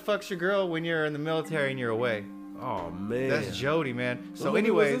the guy that fucks your girl when you're in the military and you're away. oh man. That's Jody, man. So What movie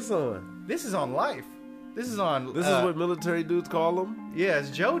anyway, was this on? this is on Life. This is on. This is what military dudes call them. Yeah, it's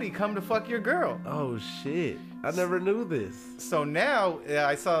Jody come to fuck your girl. Oh shit! I never knew this. So now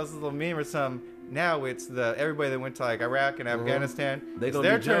I saw this little meme or something. Now it's everybody that went to like Iraq and Afghanistan. They It's gonna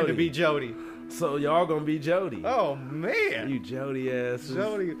their be turn to Jody. be Jody. So y'all gonna be Jody? Oh man, You Jody asses.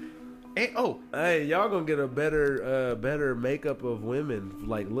 Jody. And, oh, Hey, y'all gonna get a better makeup of women,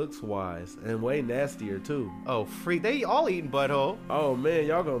 like looks wise, and way nastier too. free. They all eating butthole, Oh man,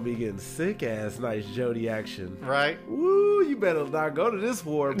 y'all gonna be getting sick ass nice Jody action. right? Woo, you better not go to this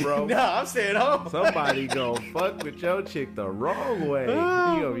war, bro. Nah, I'm staying home. Somebody gonna fuck with your chick the wrong way. You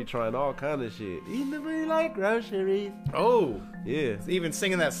gonna be trying all kind of shit. Eating the very like groceries. Oh, Yeah. even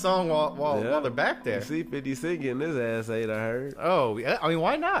singing that song while Yeah. they're back there. You see 50 Cent getting his ass ate, I heard. Oh, yeah. I mean,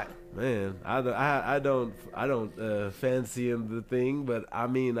 why not? Man, I don't fancy him the thing, but I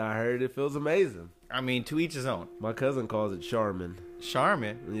mean I heard it feels amazing. I mean, to each his own. My cousin calls it Charmin.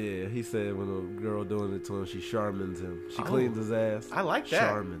 Charmin. Yeah, he said when a girl doing it to him, she Charmins him. She Oh. cleans his ass. I like that.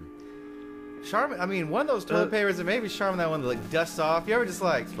 Charmin. Charmin. I mean, one of those toilet papers, and maybe Charmin that one that like dusts off. You ever just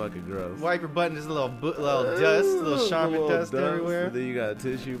like It's fucking gross. wipe your butt and just a little dust, a little Charmin Little dust everywhere? And then you got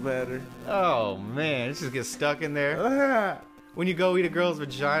tissue matter. Oh man, it just gets stuck in there. When you go eat a girl's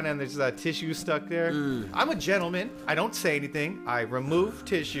vagina and there's tissue stuck there. I'm a gentleman. I don't say anything. I remove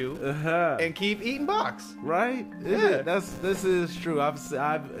tissue and keep eating box. Right? Yeah. This is true. I've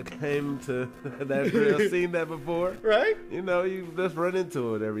came to that grill, seen that before. Right? You know, you just run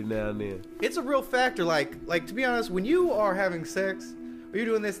into it every now and then. It's a real factor. Like to be honest, when you are having sex or you're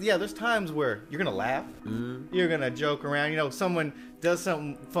doing this, yeah, there's times where you're gonna laugh. You're gonna joke around. You know, someone does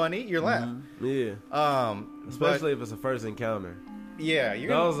something funny, you're laugh. Yeah. Especially if it's a first encounter. Yeah, you're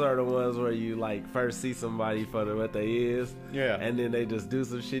gonna, Those are the ones where you like first see somebody for what they is. Yeah. And then they just do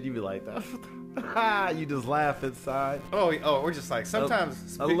some shit. You be like, you just laugh inside. oh, we're just like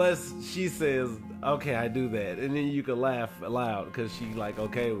sometimes. Unless she says, okay, I do that. And then you can laugh aloud because she like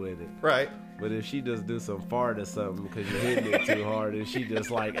okay with it. Right. But if she just do some fart or something because you're hitting it too hard and she just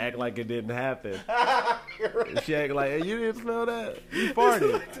like act like it didn't happen. And she act like, hey, you didn't smell that? You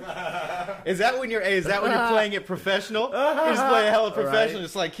farted. Is that when you're playing it professional? You're just playing hella professional, Right.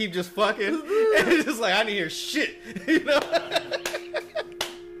 just like keep just fucking. And it's just like I didn't hear shit. You know?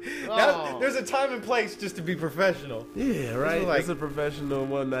 Now, there's a time and place just to be professional. Yeah, right. like- It's a professional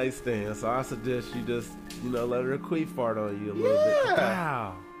one night stand. So I suggest you just, let her queef fart on you a little Yeah. bit.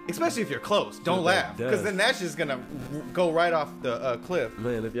 Wow. Especially if you're close. Don't With laugh. that Because dust. then that's just going to go right off the cliff.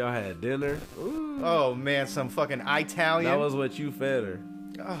 Man, if y'all had dinner, ooh, Oh, man. Some fucking Italian. that was what you fed her.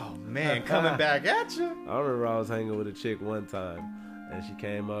 oh, man. Coming back at you. I remember I was hanging with a chick one time, and she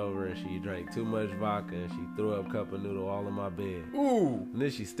came over and she drank too much vodka and she threw up cup of noodle all in my bed. Ooh. And then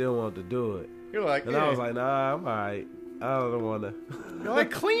she still wanted to do it. You're like, And I was like, nah, I'm alright. I don't want to. you're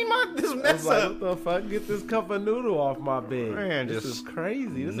like, clean this I was mess like, up. what the fuck? Get this cup of noodle off my bed. Man, this just is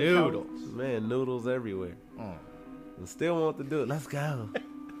crazy. This noodles. Is man, noodles everywhere. Mm. And still want to do it. Let's go.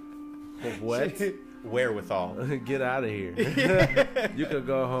 What? Wherewithal. Get out of here. You could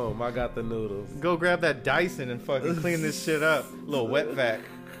go home. I got the noodles. Go grab that Dyson and fucking clean this shit up. Little wet vac.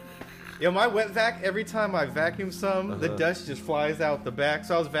 Yo, my wet vac, every time I vacuum some, the dust just flies out the back.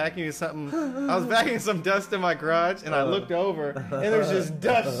 So I was vacuuming some dust in my garage, and I looked over, and there's just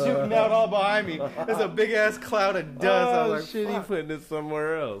dust shooting out all behind me. There's a big ass cloud of dust. I Oh, was like, shit, he fuck. putting it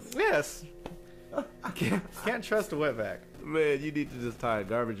somewhere else. Yes. Can't trust a wetback. Man, you need to just tie a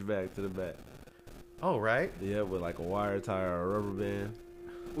garbage bag to the back. Oh, right. Yeah, with like a wire tie or a rubber band.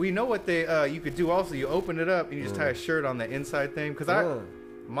 Well, you know what they you could do also? You open it up and you just tie a shirt on the inside thing. Because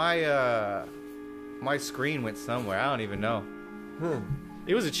my screen went somewhere. I don't even know.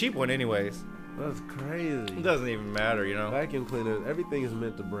 It was a cheap one anyways. That's crazy. It doesn't even matter, you know? Vacuum cleaners, everything is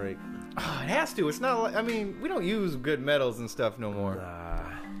meant to break. Oh, it has to. It's not like, I mean, we don't use good metals and stuff no more. Nah.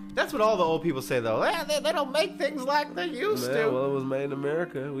 That's what all the old people say, though. They don't make things like they used Man, to. well, it was made in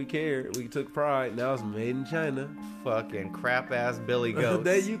America. We cared. We took pride. Now it's made in China. Fucking crap-ass Billy Goats.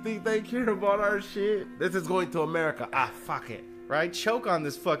 That you think they care about our shit? This is going to America. Ah, fuck it. Right? Choke on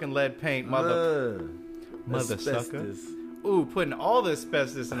this fucking lead paint, mother sucker. Asbestos. Ooh, putting all the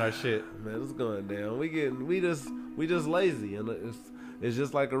asbestos in our shit. Man, it's going down. We just lazy, and it's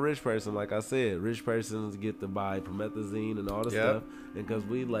just like a rich person. Like I said, rich persons get to buy promethazine and all the stuff, and because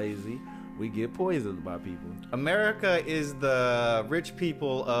we lazy, we get poisoned by people. America is the rich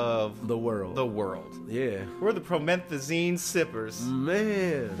people of the world. Yeah, we're the promethazine sippers.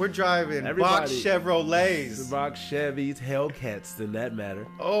 Man, we're driving Box Chevrolets, Box Chevys, Hellcats, in that matter.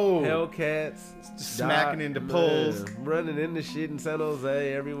 Oh, Hellcats, smacking into poles, running into shit in San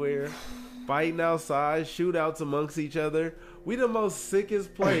Jose everywhere, fighting outside, shootouts amongst each other. We the most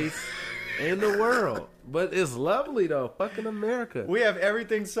sickest place in the world. But it's lovely though. Fucking America. We have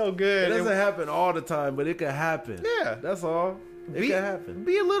everything so good. It doesn't happen all the time, but it could happen. Yeah. That's all. It could happen.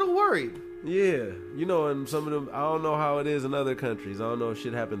 Be a little worried. Yeah. You know, in some of them, I don't know how it is in other countries. I don't know if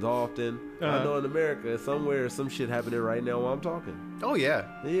shit happens often. I know in America, somewhere, some shit happening right now while I'm talking. Oh, yeah.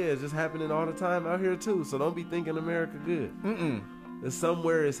 Yeah, it's just happening all the time out here too. So don't be thinking America good. It's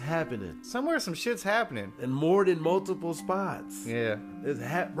somewhere it's happening. Somewhere some shit's happening. And more than multiple spots. Yeah. It's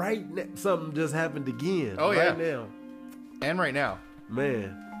something just happened again. Oh, right now. And right now.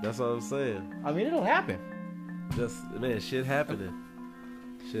 Man, that's what I'm saying. I mean, it'll happen. Shit happening.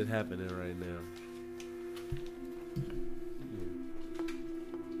 Shit happening right now.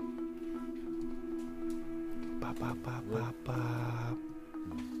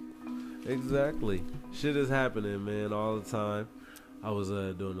 Exactly. Shit is happening, man, all the time. I was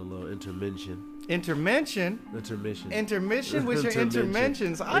doing a little intermission. Intermission with your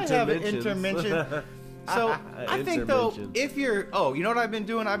interventions. I have an intervention. So I think though, if you're, you know what I've been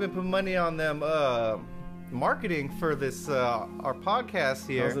doing? I've been putting money on them marketing for this our podcast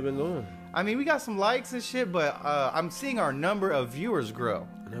here. How's it been going? I mean, we got some likes and shit, but I'm seeing our number of viewers grow.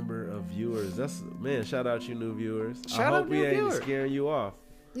 Number of viewers. Shout out you new viewers. I hope we ain't scaring you off.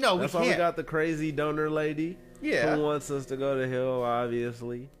 No, that's we can't. why we got the crazy donor lady. Yeah. Who wants us to go to hell,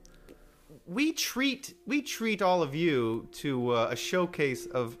 obviously. We treat all of you to a showcase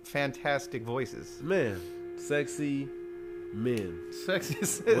of fantastic voices. Man, sexy men.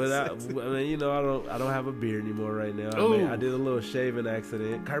 Sexy. I don't have a beard anymore right now. I did a little shaving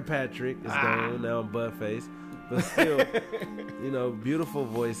accident. Kirkpatrick is gone. Now I'm butt face. But still, beautiful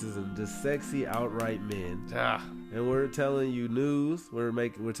voices and just sexy, outright men. And we're telling you news. We're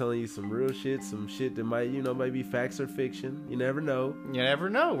telling you some real shit, some shit that might be facts or fiction. You never know.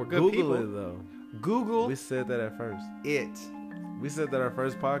 We're good Google people. It though. Google. We said that at first. We said that our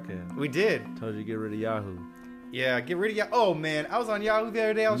first podcast. We did. Told you to get rid of Yahoo. Yeah, get rid of Yahoo. Oh man, I was on Yahoo the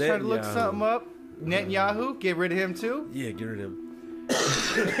other day. I was trying to look something up. Netanyahu, get rid of him too. Yeah, get rid of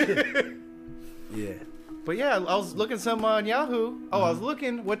him. Yeah. But yeah, I was looking something on Yahoo. Oh, I was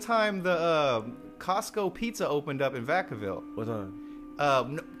looking what time the Costco pizza opened up in Vacaville. What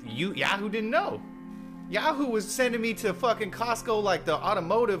time? Yahoo didn't know. Yahoo was sending me to fucking Costco, like the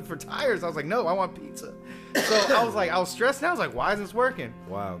automotive for tires. I was like, no, I want pizza. So I was stressed out. I was like, why isn't this working?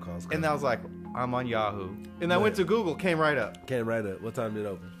 Wow, Costco. And I was like, I'm on Yahoo. And I went to Google, came right up. What time did it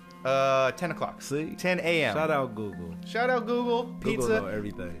open? 10 o'clock. See? 10 a.m. Shout out Google. Pizza. Google know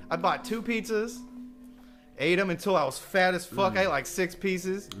everything. I bought 2 pizzas. Ate them until I was fat as fuck. I ate like 6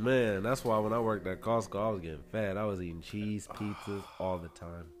 pieces. Man, that's why when I worked at Costco, I was getting fat. I was eating cheese pizzas all the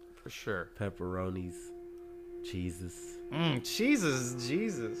time. For sure. Pepperonis, cheeses.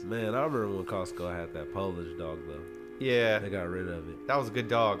 Jesus. Man, I remember when Costco had that Polish dog, though. Yeah. They got rid of it. That was a good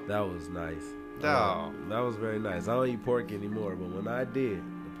dog. That was nice. Oh. That was very nice. I don't eat pork anymore, but when I did,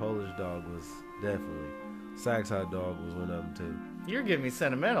 the Polish dog was definitely. Sachs hot dog was one of them, too. You're getting me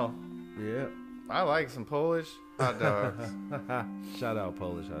sentimental. Yeah. I like some Polish hot dogs. Shout out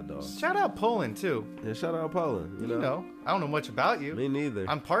Polish hot dogs. Shout out Poland, too. Yeah, shout out Poland. You know, I don't know much about you. Me neither.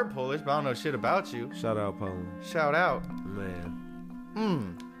 I'm part Polish, but I don't know shit about you. Shout out Poland. Shout out.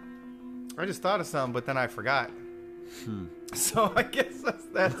 Man. I just thought of something, but then I forgot. So I guess that's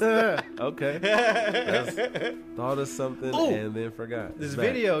that. Okay. That's thought of something Ooh. and then forgot. This It's back.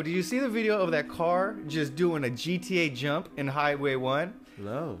 video, do you see the video of that car just doing a GTA jump in Highway 1?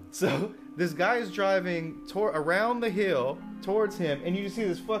 No. So this guy is driving around the hill towards him, and you see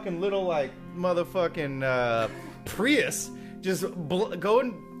this fucking little like motherfucking Prius just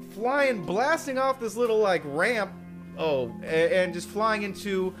flying, blasting off this little like ramp. Oh, and just flying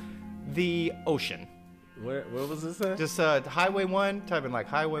into the ocean. Where was this at? Just Highway 1. Type in like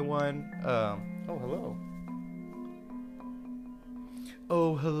Highway 1. Oh, hello.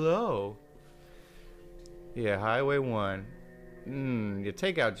 Oh, hello. Yeah, Highway 1. You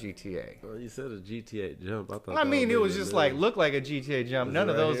take out GTA. Oh, you said a GTA jump. I thought. I that mean, was it was in just the like, middle. look like a GTA jump. Is None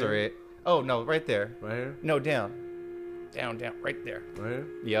it of right those here? are it. Oh, no, right there. Right here. No, down. Down, right there. Right here.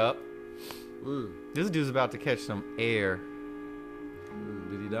 Yup. Mm. This dude's about to catch some air.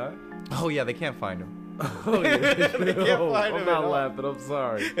 Did he die? Oh, yeah, they can't find him. Oh yeah. They can't No, find I'm him not at all. laughing. I'm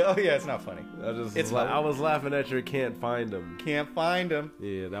sorry. Oh, yeah, it's not funny. It's I was laughing at your can't find him. Can't find him.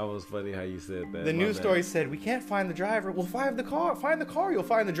 Yeah, that was funny how you said that. The My news bad. story said, we can't find the driver. Well, find the car. Find the car. You'll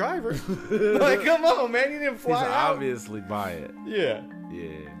find the driver. Like, come on, man. You didn't He's fly out. obviously by it. Yeah.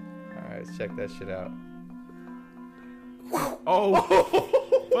 Yeah. All right, let's check that shit out. Oh,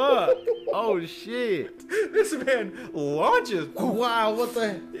 fuck. Oh, shit. This man launches. Wow, what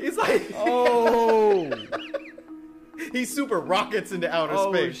the? He's like, Oh. he super rockets into outer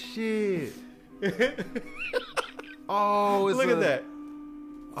Oh, space. shit. Oh, it's Look at that.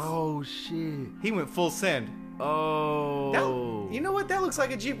 Oh, shit. He went full send. Oh. That, you know what? That looks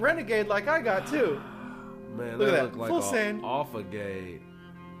like a Jeep Renegade like I got too. Man, Look at that that. looked like Full send. off a gate.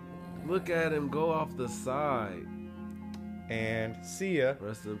 Look at him go off the side. And see ya.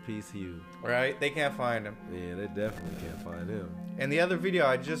 Rest in peace, Hugh. Right? They can't find him. Yeah, they definitely can't find him. And the other video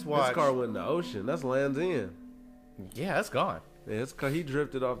I just watched. This car went in the ocean. That's Land's End. Yeah, that's gone. Yeah, it's car. He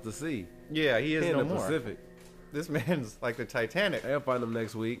drifted off the sea. Yeah, he is in no the more. Pacific. This man's like the Titanic. I'll find him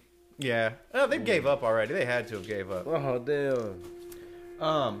next week. Yeah. Oh, they gave up already. They had to have gave up. Oh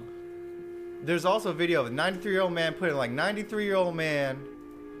damn. There's also a video of a 93-year-old man putting like 93-year-old man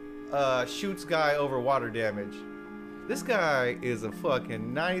shoots guy over water damage. This guy is a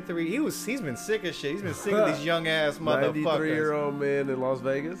fucking 93. He's been sick as shit. He's been sick of these young ass motherfuckers. 93-year-old man in Las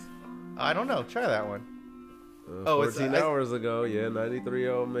Vegas. I don't know. Try that one. 14 hours ago, yeah,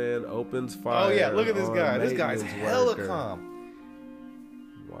 93-year-old man opens fire. Oh yeah, look at this on guy. This guy's maintenance hella worker. calm.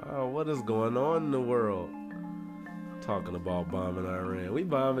 Wow, what is going on in the world? Talking about bombing Iran. We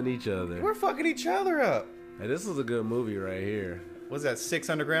bombing each other. We're fucking each other up. Hey, this is a good movie right here. Was that 6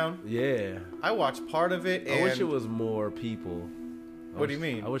 Underground? Yeah. I watched part of it. And I wish it was more people. What do you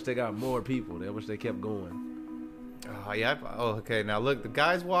mean? I wish they got more people. I wish they kept going. Oh yeah. Oh okay. Now look, the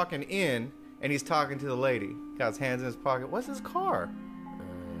guy's walking in and he's talking to the lady. Got his hands in his pocket. What's his car?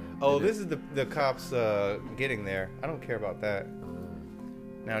 Oh, this is the cops getting there. I don't care about that.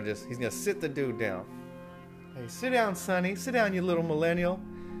 Now he's gonna sit the dude down. Hey, sit down, Sonny. Sit down, you little millennial.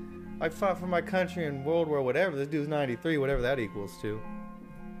 I fought for my country in World War whatever. This dude's 93, whatever that equals to.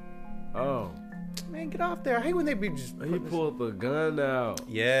 Oh. Man, get off there. I hate when they be just. He pulled the gun out.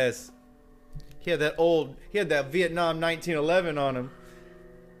 Yes. He had that Vietnam 1911 on him.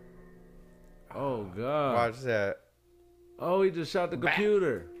 Oh, God. Watch that. Oh, he just shot the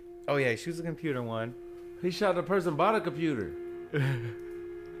computer. Oh yeah, he shoots the computer one. He shot the person by the computer.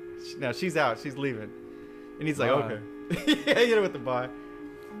 Now she's out. She's leaving. And he's like, Bye. okay. Yeah, hit her with the bye.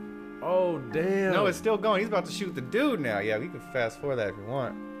 Oh, damn. No, it's still going. He's about to shoot the dude now. Yeah, we can fast forward that if you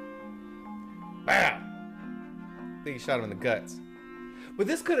want. Bam! I think he shot him in the guts. But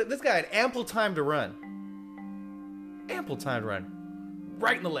this guy had ample time to run. Ample time to run.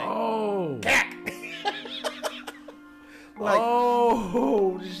 Right in the leg. Oh. Cack!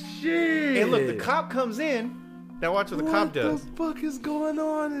 Oh, shit. And look, the cop comes in. Now watch what the cop does. What the fuck is going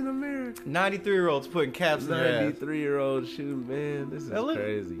on in America? 93-year-olds putting caps in their ass. 93-year-old shooting, man. This is Now look,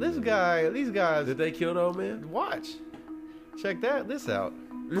 crazy. This man. guy, these guys. Did they kill the old man? Watch. Check this out.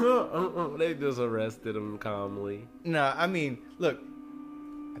 They just arrested him calmly. Nah, I mean, look.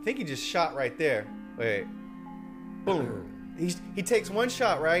 I think he just shot right there. Wait. Boom. He takes one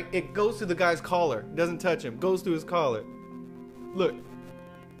shot, right? It goes through the guy's collar. Doesn't touch him. Goes through his collar. Look.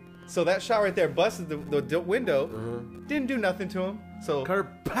 So that shot right there busted the window. Didn't do nothing to him. So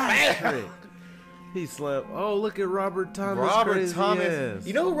Kirkpatrick. He slammed. Oh, look at Robert Thomas. Robert crazy Thomas. ass.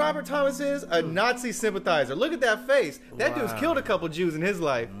 You know who Robert Thomas is? A Nazi sympathizer. Look at that face. That dude's Wow. killed a couple Jews in his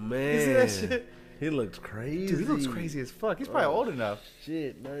life. Man. You see that shit? He looks crazy. Dude, he looks crazy as fuck. He's probably old enough.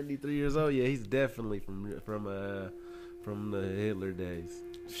 Shit, 93 years old. Yeah, he's definitely from the Hitler days.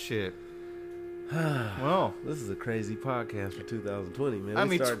 Shit. Well, This is a crazy podcast for 2020, man. I We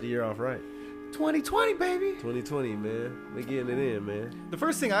mean, started the year off right. 2020, baby. 2020, man. We getting it in, man. The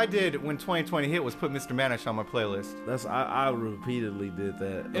first thing I did when 2020 hit was put Mr. Manish on my playlist. I repeatedly did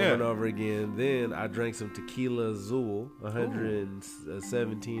that over Yeah. and over again. Then I drank some Tequila Azul,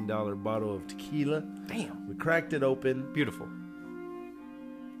 $117 bottle of tequila. Damn. We cracked it open, Beautiful.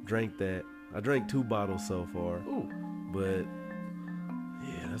 drank that. I drank 2 bottles so far, Ooh. but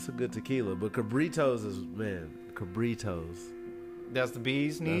yeah, that's a good tequila. But Cabritos is, man, Cabritos. That's the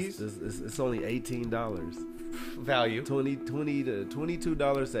bee's knees It's only $18. value. $20 to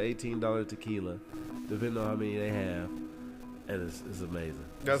 $22 to $18 tequila, depending on how many they have, and it's amazing.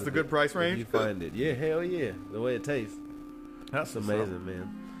 That's It's the a good price if range? you find it, yeah, hell yeah, the way it tastes, That's it's amazing, man.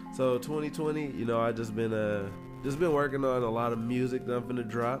 So 2020, I just been working on a lot of music that I'm finna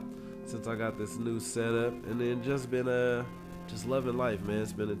drop since I got this new setup, and then just been just loving life, man.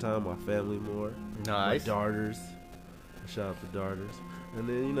 Spending time with my family more. Nice. My daughters. Shout out to daughters. And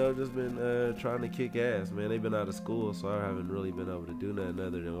then, just been trying to kick ass, man. They've been out of school, so I haven't really been able to do nothing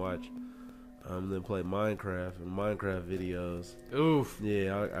other than watch. Then play Minecraft and Minecraft videos. Oof.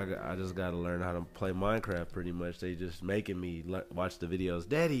 Yeah, I just got to learn how to play Minecraft pretty much. They just making me watch the videos.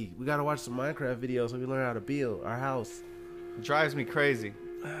 Daddy, we got to watch some Minecraft videos so we learn how to build our house. Drives me crazy.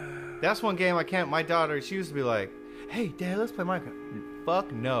 That's one game I can't. My daughter, she used to be like, "Hey, Dad, let's play Minecraft."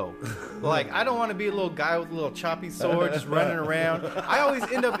 Fuck no. Like, I don't want to be a little guy with a little choppy sword just running around. I always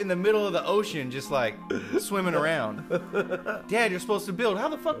end up in the middle of the ocean just like swimming around. Dad, you're supposed to build. How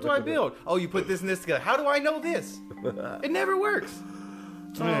the fuck do I build? Oh, you put this and this together. How do I know this? It never works.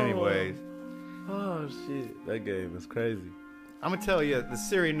 Anyways, Oh, shit. That game is crazy. I'm gonna tell you, the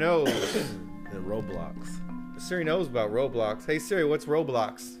Siri knows. And Roblox. Siri knows about Roblox. Hey Siri, what's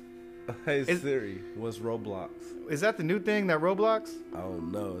Roblox? Hey, Siri, what's Roblox? Is that the new thing, that Roblox? I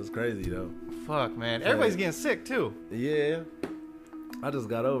don't know. It's crazy, though. Fuck, man. Everybody's getting sick, too. Yeah. I just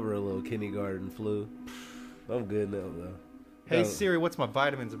got over a little kindergarten flu. I'm good now, though. Hey, Siri, what's my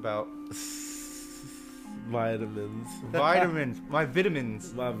vitamins about? Vitamins. Vitamins. My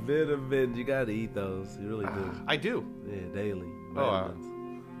vitamins. My vitamins. You gotta eat those. You really do. I do. Yeah, daily. Oh, wow. Vitamins.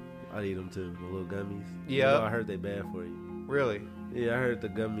 I eat them too. The little gummies. Yeah. I heard they bad for you. Really? Yeah, I heard the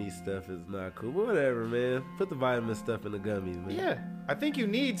gummy stuff is not cool. But whatever, man. Put the vitamin stuff in the gummies, man. Yeah. I think you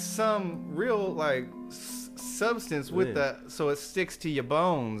need some real, like, substance with Yeah. that so it sticks to your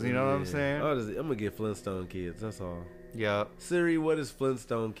bones. You know what I'm saying? I'm gonna get Flintstone Kids. That's all. Yeah. Siri, what is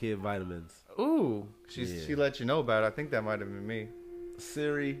Flintstone Kid vitamins? Ooh. She Yeah. let you know about it. I think that might have been me.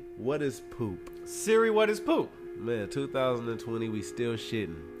 Siri, what is poop? Siri, what is poop? Man, 2020, we still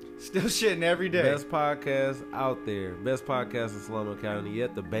shitting. Still shitting every day. Best podcast out there. Best podcast in Solano County,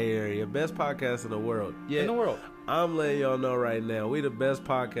 yet the Bay Area. Best podcast in the world. In the world. I'm letting y'all know right now, we the best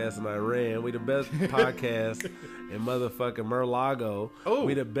podcast in Iran. We the best podcast in motherfucking Mar-a-Lago. Oh.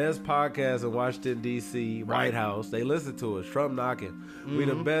 We the best podcast in Washington, D.C., White Right. House. They listen to us. Trump knocking. We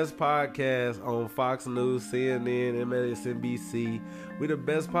Mm-hmm. the best podcast on Fox News, CNN, MSNBC. We the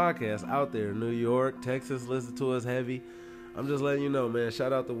best podcast out there. New York, Texas listen to us heavy. I'm just letting you know, man.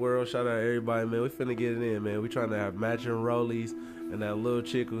 Shout out the world. Shout out everybody, man. We finna get it in, man. We trying to have matching rollies. And that little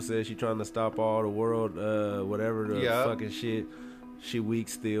chick who says she trying to stop all the world, whatever the Yeah. fucking shit. She weak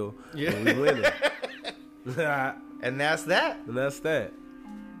still. Yeah. And we winning. And that's that. And that's that.